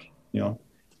unarmed.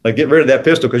 Like get rid of that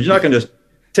pistol because you're not going to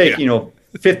take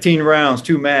 15 rounds,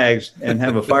 2 mags, and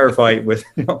have a firefight with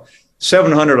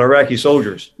 700 Iraqi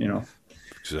soldiers.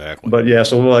 Exactly. But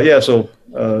so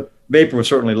Vapor was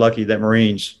certainly lucky that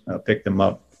Marines picked them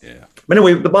up. Yeah. But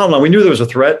anyway, the bottom line, we knew there was a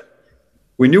threat.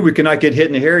 We knew we could not get hit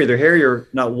in the Harrier. The Harrier,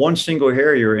 not one single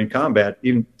Harrier in combat,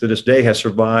 even to this day, has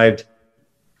survived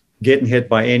getting hit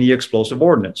by any explosive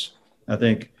ordnance. I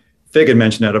think Fig had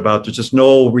mentioned that about there's just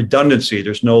no redundancy.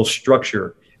 There's no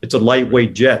structure. It's a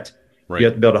lightweight jet. Right. You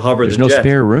have to be able to hover There's the jet. There's no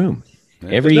spare room. Yeah.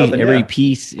 Every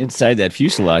piece inside that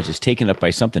fuselage is taken up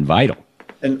by something vital.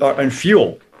 And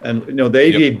fuel. And the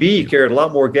Aviate-B carried a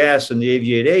lot more gas than the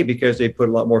Aviate-A because they put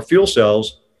a lot more fuel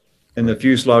cells in the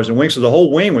fuselage and wings. So the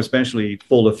whole wing was essentially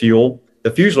full of fuel.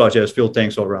 The fuselage has fuel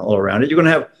tanks all around it. You're going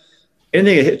to have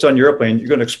anything that hits on your airplane, you're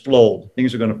going to explode.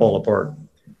 Things are going to fall apart.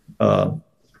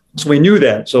 So we knew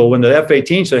that. So when the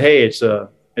F-18 said, "Hey, it's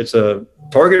a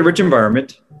target-rich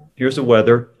environment. Here's the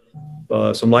weather.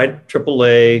 Some light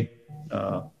AAA,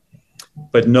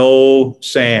 but no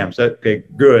SAMs." Okay,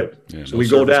 good. Yeah, so we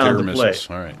go down to play.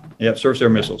 All right. Yep, surface air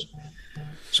missiles.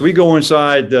 So we go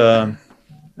inside, go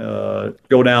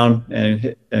down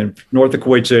and north of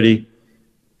Kuwait City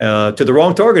to the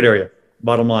wrong target area.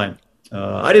 Bottom line,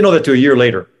 I didn't know that till a year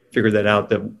later. Figured that out.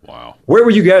 Wow. Where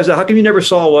were you guys at? How come you never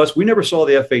saw us? We never saw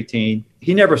the F-18.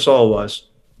 He never saw us.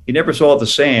 He never saw the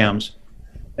SAMs,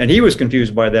 and he was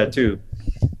confused by that too.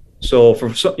 So for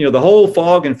the whole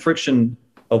fog and friction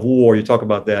of war, you talk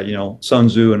about that, Sun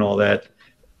Tzu and all that,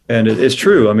 and it's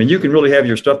true. I mean, you can really have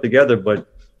your stuff together, but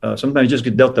sometimes you just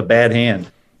get dealt a bad hand.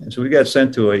 And so we got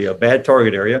sent to a bad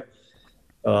target area,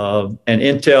 and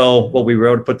intel, what we were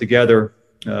able to put together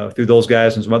through those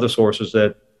guys and some other sources,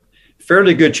 that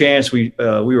fairly good chance we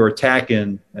were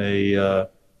attacking a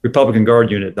Republican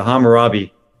Guard unit, the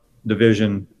Hammurabi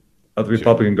division of the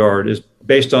Republican Guard, is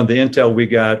based on the intel we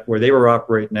got where they were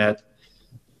operating at,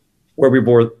 where we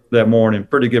were that morning.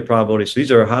 Pretty good probability. So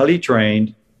these are highly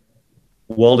trained,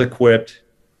 well-equipped,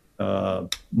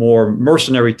 more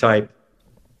mercenary type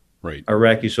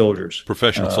Iraqi soldiers.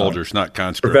 Professional soldiers, not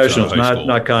conscripts. Professionals,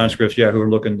 not conscripts, who are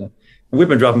looking to. We've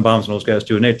been dropping bombs on those guys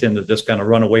too, and they tend to just kind of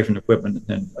run away from the equipment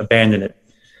and abandon it.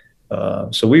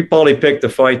 So we probably picked the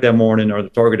fight that morning, or the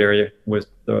target area, with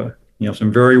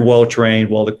some very well-trained,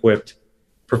 well-equipped,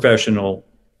 professional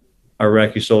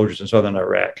Iraqi soldiers in southern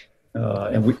Iraq.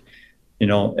 And we,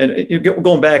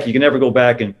 going back, you can never go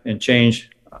back and change.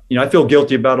 I feel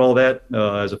guilty about all that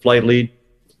as a flight lead.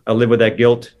 I live with that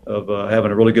guilt of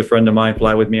having a really good friend of mine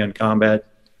fly with me in combat,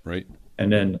 right,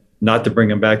 and then not to bring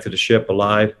him back to the ship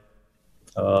alive.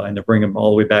 And to bring him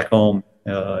all the way back home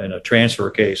in a transfer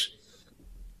case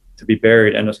to be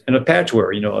buried, and a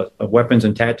patchwork, a weapons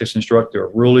and tactics instructor, a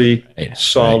really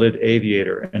solid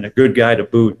aviator, and a good guy to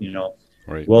boot,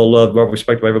 well loved, well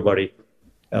respected by everybody.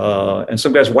 And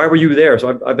some guys, why were you there?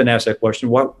 So I've been asked that question.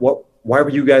 Why were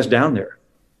you guys down there?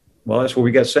 Well, that's where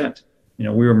we got sent. We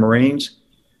were Marines.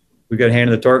 We got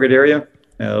handed the target area.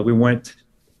 We went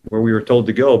where we were told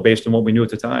to go based on what we knew at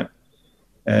the time.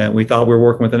 And we thought we were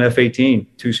working with an F-18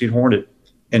 two-seat Hornet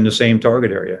in the same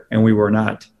target area, and we were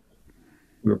not.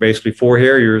 We were basically 4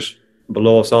 Harriers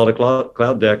below a solid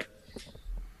cloud deck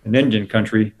in engine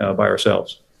country by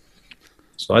ourselves.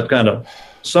 So that's kind of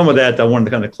some of that I wanted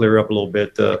to kind of clear up a little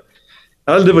bit.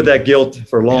 I lived with that guilt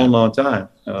for a long, long time.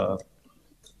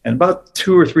 And about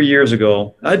 2 or 3 years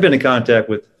ago, I'd been in contact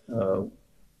with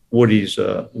Woody's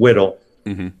widow,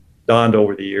 Donda,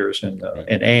 over the years, and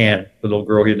Ann, the little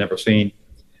girl he'd never seen.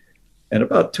 And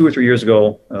about 2 or 3 years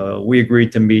ago, we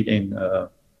agreed to meet in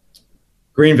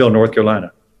Greenville, North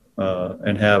Carolina,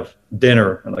 and have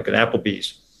dinner like an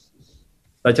Applebee's.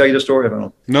 Did I tell you the story? I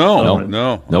don't know.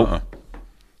 No. Nope.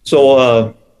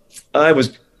 So I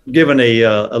was given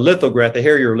a lithograph, a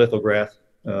Harrier lithograph,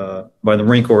 by the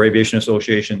Marine Corps Aviation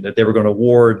Association, that they were going to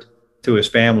award to his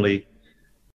family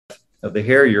of the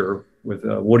Harrier with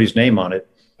Woody's name on it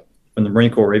from the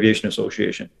Marine Corps Aviation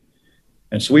Association.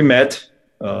 And so we met.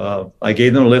 I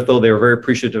gave them a litho. They were very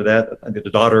appreciative of that. I did the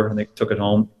daughter, and they took it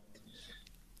home.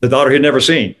 The daughter he'd never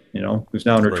seen, who's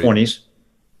now in her 20s.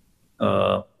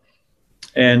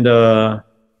 And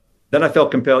then I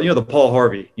felt compelled, the Paul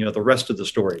Harvey, the rest of the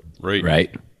story. Right.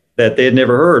 That they had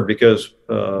never heard, because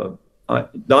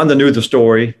Donda knew the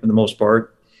story for the most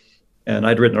part. And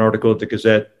I'd written an article at the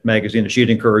Gazette magazine that she'd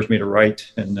encouraged me to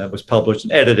write, and was published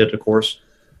and edited, of course.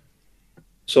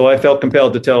 So I felt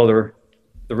compelled to tell her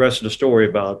the rest of the story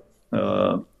about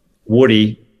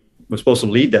Woody was supposed to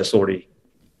lead that sortie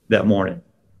that morning.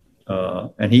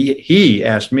 And he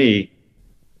asked me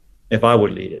if I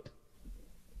would lead it.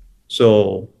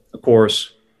 So, of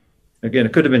course, again,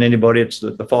 it could have been anybody. It's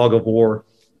the fog of war.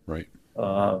 Right.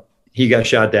 He got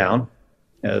shot down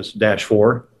as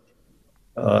 -4.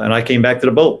 And I came back to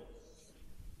the boat.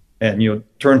 And,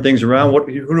 turn things around.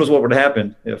 Who knows what would have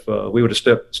happened if we would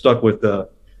have stuck with the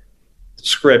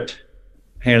script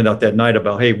handed out that night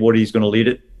about, hey, Woody's going to lead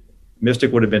it.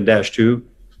 Mystic would have been -2,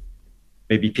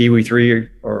 maybe Pee Wee 3,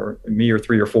 or me, or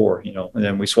 3 or 4, and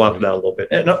then we swapped it out a little bit.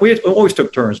 And we always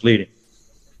took turns leading.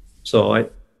 So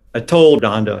I told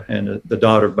Donda and the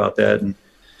daughter about that. And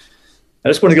I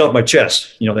just want to get off my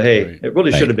chest, that, hey, it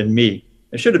really should have been me.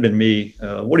 It should have been me.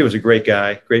 Woody was a great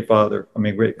guy, great father.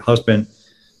 Great husband,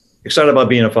 excited about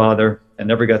being a father, and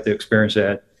never got to experience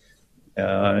that.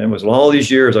 And it was all these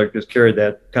years I just carried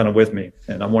that kind of with me,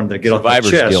 and I wanted to get off my chest.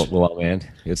 Survivor's guilt, well, man.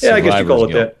 I guess you call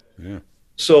it that. Yeah.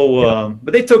 So,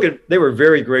 but they took it. They were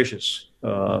very gracious,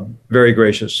 very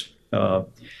gracious.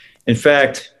 In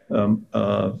fact,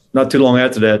 not too long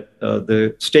after that,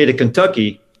 the state of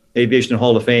Kentucky Aviation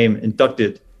Hall of Fame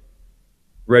inducted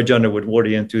Reg Underwood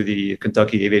Woody into the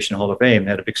Kentucky Aviation Hall of Fame.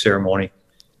 Had a big ceremony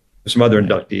with some other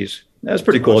inductees. That was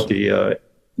pretty cool at the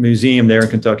museum there in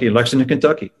Kentucky, Lexington,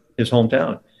 Kentucky, his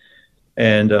hometown.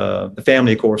 And the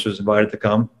family, of course, was invited to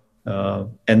come.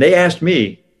 And they asked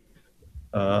me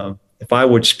if I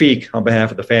would speak on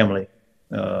behalf of the family.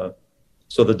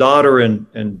 So the daughter and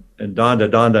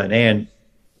Donda and Ann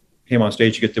came on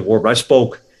stage to get the award, but I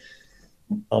spoke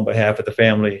on behalf of the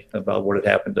family about what had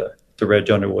happened to Reg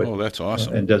Underwood. Oh, that's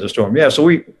awesome. And Desert Storm. Yeah, so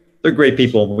they're great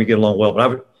people, and we get along well.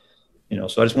 But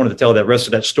so I just wanted to tell that rest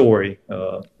of that story.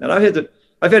 And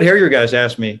I've had Harrier guys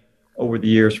ask me over the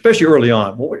years, especially early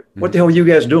on, what the hell were you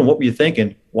guys doing? What were you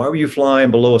thinking? Why were you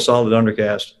flying below a solid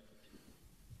undercast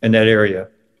in that area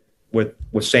with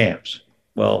SAMs?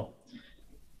 Well,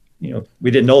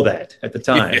 we didn't know that at the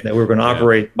time, that we were going to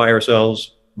operate by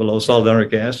ourselves below solid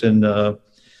undercast and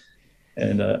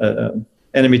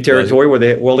enemy territory where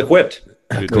they're well equipped.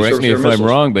 Correct me if I'm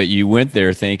wrong, but you went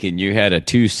there thinking you had a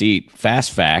 2-seat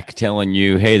fast fac telling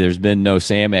you, hey, there's been no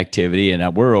SAM activity,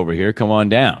 and we're over here. Come on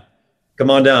down. Come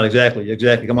on down. Exactly.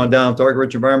 Come on down.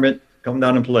 Target-rich environment. Come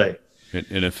down and play.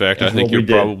 And in fact, I think you're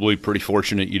probably pretty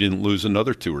fortunate you didn't lose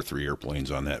another 2 or 3 airplanes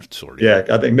on that sortie. Yeah,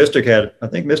 I think Mystic had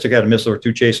a missile or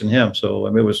 2 chasing him. So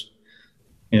it was,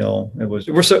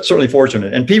 we're certainly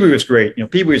fortunate. And Pee Wee was great.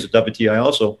 Pee Wee was a WTI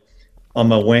also on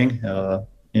my wing.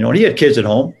 And he had kids at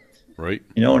home. Right.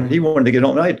 And he wanted to get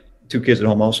home. And I had 2 kids at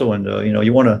home also. And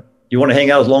you want to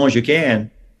hang out as long as you can,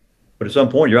 but at some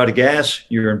point you're out of gas.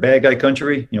 You're in bad guy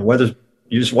country. Whether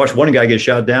you just watch one guy get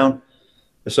shot down,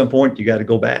 at some point you got to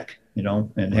go back.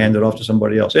 And hand it off to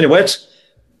somebody else. Anyway, that's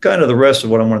kind of the rest of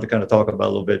what I wanted to kind of talk about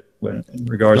a little bit in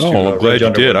regards to. I'm glad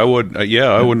you did. I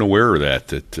wasn't aware of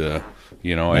that.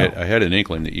 I had an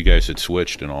inkling that you guys had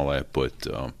switched and all that, but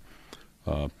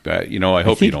I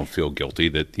hope you don't feel guilty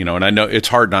that and I know it's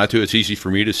hard not to. It's easy for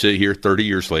me to sit here 30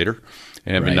 years later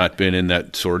and having not been in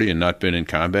that sortie and not been in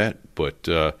combat, but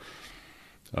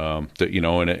and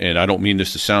I don't mean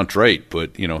this to sound trite,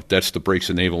 but that's the breaks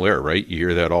of naval air, right? You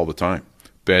hear that all the time.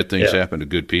 Bad things happen to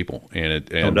good people, and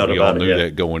we all knew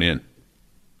that going in.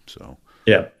 So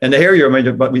and the Harrier,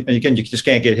 you just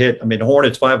can't get hit. The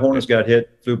Hornets, 5 Hornets got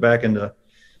hit, flew back into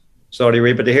Saudi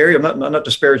Arabia. But the Harrier, I'm not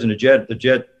disparaging the jet. The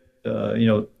jet,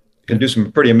 can do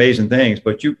some pretty amazing things.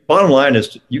 But bottom line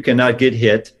is, you cannot get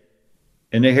hit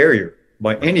in the Harrier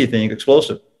by anything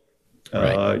explosive.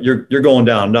 Right. You're going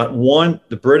down. Not one,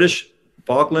 the British,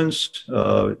 Falklands,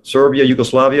 Serbia,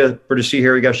 Yugoslavia, British Sea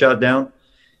Harrier got shot down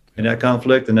in that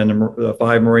conflict, and then the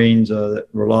 5 Marines that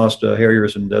were lost,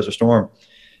 Harriers in Desert Storm.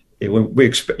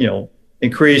 We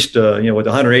increased, with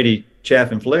 180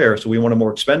 chaff and flare, so we wanted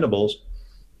more expendables.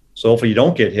 So hopefully you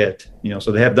don't get hit.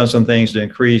 So they have done some things to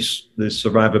increase the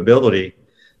survivability,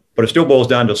 but it still boils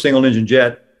down to a single engine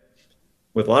jet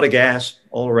with a lot of gas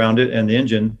all around it, and the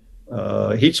engine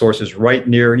heat source is right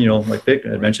near, like Vic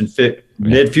had mentioned,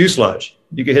 mid fuselage.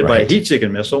 You get hit by a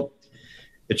heat-seeking missile.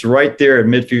 It's right there at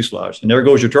mid fuselage, and there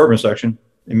goes your turbine section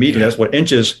immediately. That's what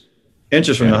inches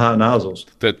from the hot nozzles.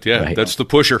 That's the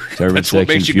pusher. Turbine that's what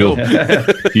makes you fuel, go.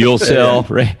 Fuel cell,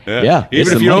 right? Yeah.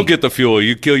 Even if you don't get the fuel,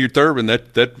 you kill your turbine.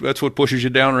 That's what pushes you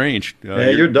downrange.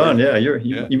 You're done. Yeah,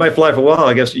 you might fly for a while.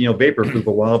 I guess vapor proof for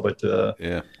a while, but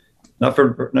you're not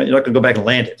going to go back and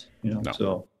land it. No.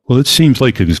 So. Well, it seems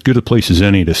like as good a place as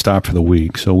any to stop for the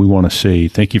week. So we want to say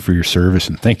thank you for your service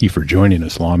and thank you for joining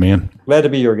us, Lawman. Glad to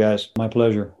be here, guys. My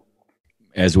pleasure.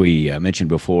 As we mentioned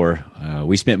before,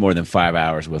 we spent more than 5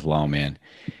 hours with Lawman,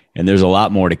 and there's a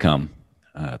lot more to come.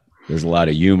 There's a lot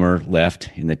of humor left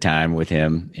in the time with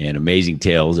him and amazing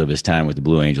tales of his time with the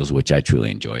Blue Angels, which I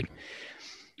truly enjoyed.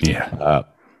 Yeah.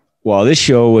 While this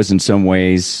show was in some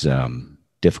ways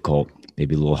difficult,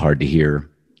 maybe a little hard to hear,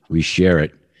 we share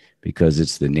it because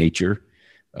it's the nature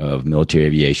of military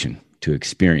aviation to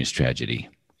experience tragedy.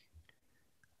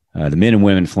 The men and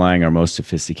women flying our most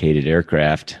sophisticated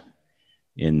aircraft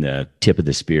in the tip of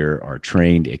the spear are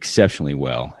trained exceptionally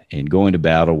well and go into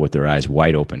battle with their eyes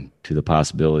wide open to the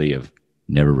possibility of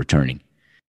never returning.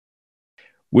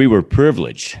 We were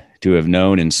privileged to have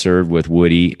known and served with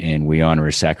Woody, and we honor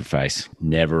his sacrifice,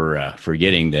 never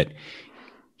forgetting that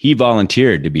he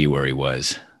volunteered to be where he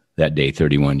was that day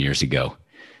 31 years ago.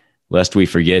 Lest we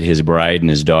forget, his bride and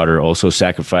his daughter also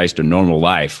sacrificed a normal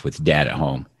life with Dad at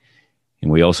home. And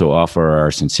we also offer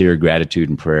our sincere gratitude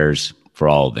and prayers for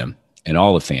all of them and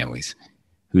all the families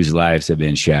whose lives have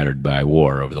been shattered by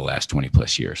war over the last 20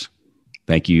 plus years.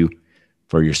 Thank you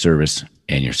for your service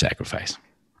and your sacrifice.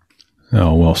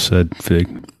 Oh, well said, Fig.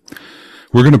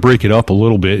 We're going to break it up a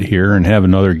little bit here and have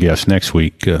another guest next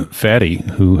week, Fatty,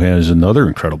 who has another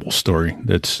incredible story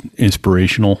that's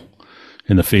inspirational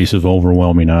in the face of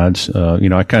overwhelming odds.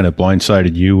 I kind of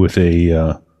blindsided you with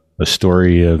a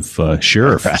story of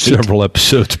Sheriff several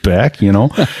episodes back,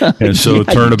 and so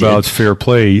turnabout's fair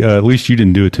play. At least you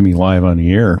didn't do it to me live on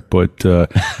the air, but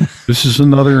this is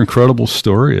another incredible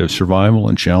story of survival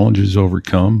and challenges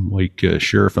overcome. Like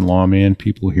Sheriff and Lawman,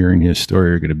 people hearing his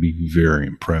story are going to be very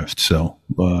impressed. So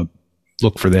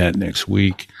look for that next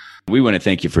week. We want to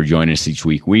thank you for joining us each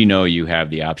week. We know you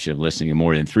have the option of listening to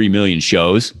more than 3 million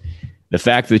shows. The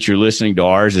fact that you're listening to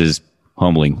ours is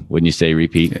humbling, wouldn't you say,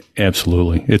 Repeat?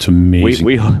 Absolutely. It's amazing.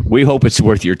 We hope it's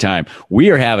worth your time. We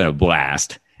are having a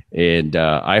blast, and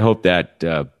I hope that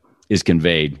is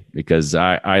conveyed because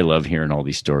I love hearing all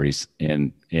these stories.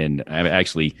 And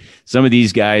actually, some of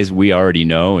these guys we already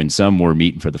know, and some we're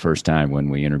meeting for the first time when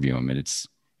we interview them, and it's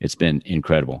been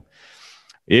incredible.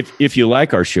 If you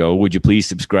like our show, would you please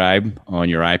subscribe on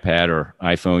your iPad or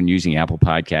iPhone using Apple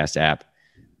Podcast app?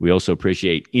 We also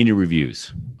appreciate any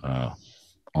reviews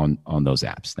on those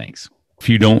apps. Thanks. If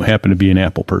you don't happen to be an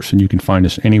Apple person, you can find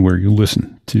us anywhere you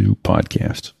listen to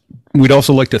podcasts. We'd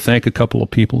also like to thank a couple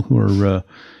of people who are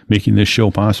making this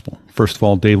show possible. First of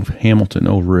all, Dave Hamilton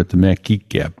over at the Mac Geek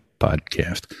Gab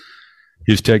podcast.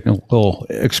 His technical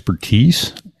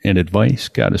expertise and advice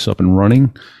got us up and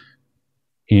running,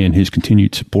 and his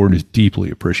continued support is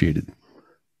deeply appreciated.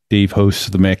 Dave hosts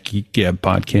the Mac Geek Gab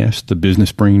podcast, the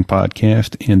Business Brain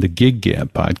podcast, and the Gig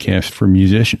Gab podcast for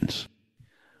musicians.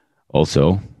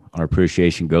 Also, our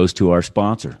appreciation goes to our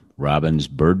sponsor, Robin's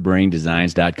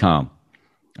birdbraindesigns.com.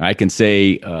 I can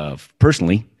say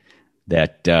personally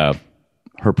that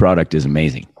her product is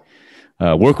amazing.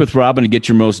 Work with Robin to get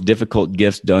your most difficult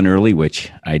gifts done early,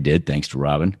 which I did, thanks to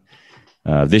Robin.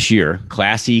 This year,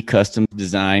 classy custom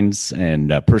designs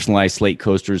and personalized slate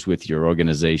coasters with your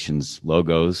organization's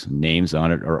logos, names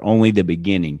on it are only the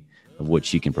beginning of what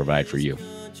she can provide for you.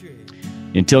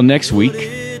 Until next week,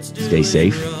 stay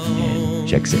safe and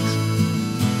check 6.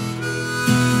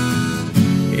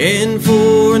 And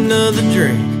for another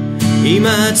drink, he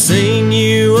might sing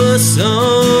you a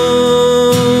song.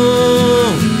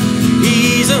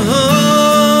 He's a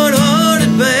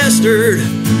hard-hearted bastard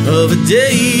of a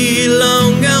day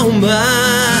long gone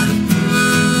by.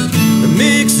 A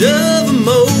mix of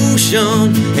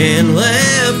emotion and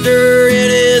laughter in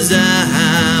his eye.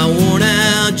 Worn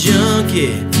out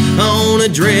junkie on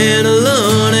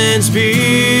adrenaline and speed.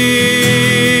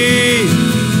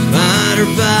 Fighter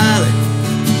pilot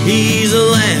he's the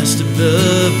last of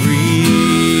the breed.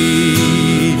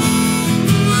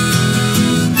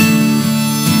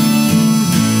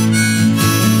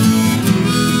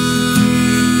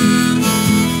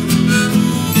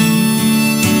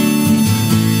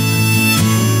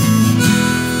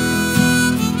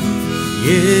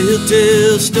 Yeah, he'll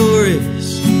tell stories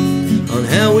on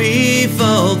how we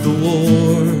fought the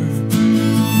war,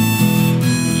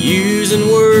 using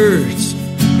words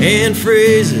and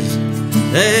phrases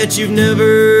that you've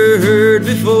never heard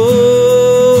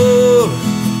before.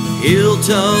 He'll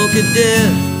talk of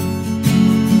death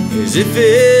as if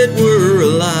it were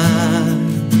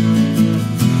alive,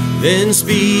 then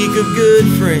speak of good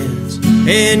friends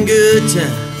and good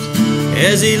times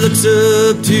as he looks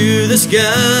up to the sky,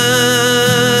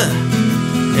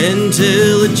 and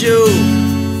tell a joke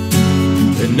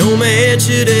that no man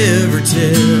should ever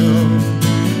tell.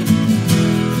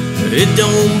 But it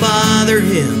don't bother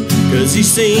him, 'cause he's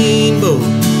seen both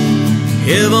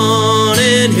heaven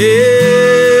and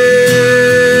hell.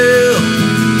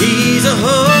 He's a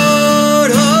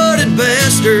hard-hearted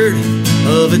bastard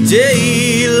of a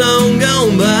day long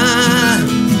gone by,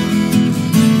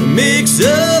 a mix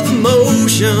of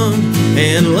emotion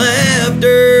and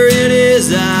laughter in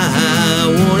his eye,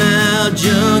 worn-out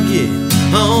junkie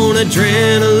on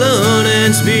adrenaline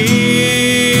and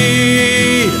speed.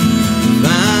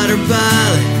 Fighter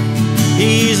pilot,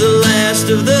 he's the last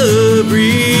of the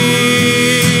breed.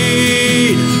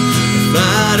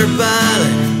 Fighter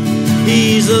pilot,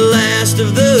 he's the last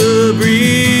of the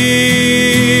breed.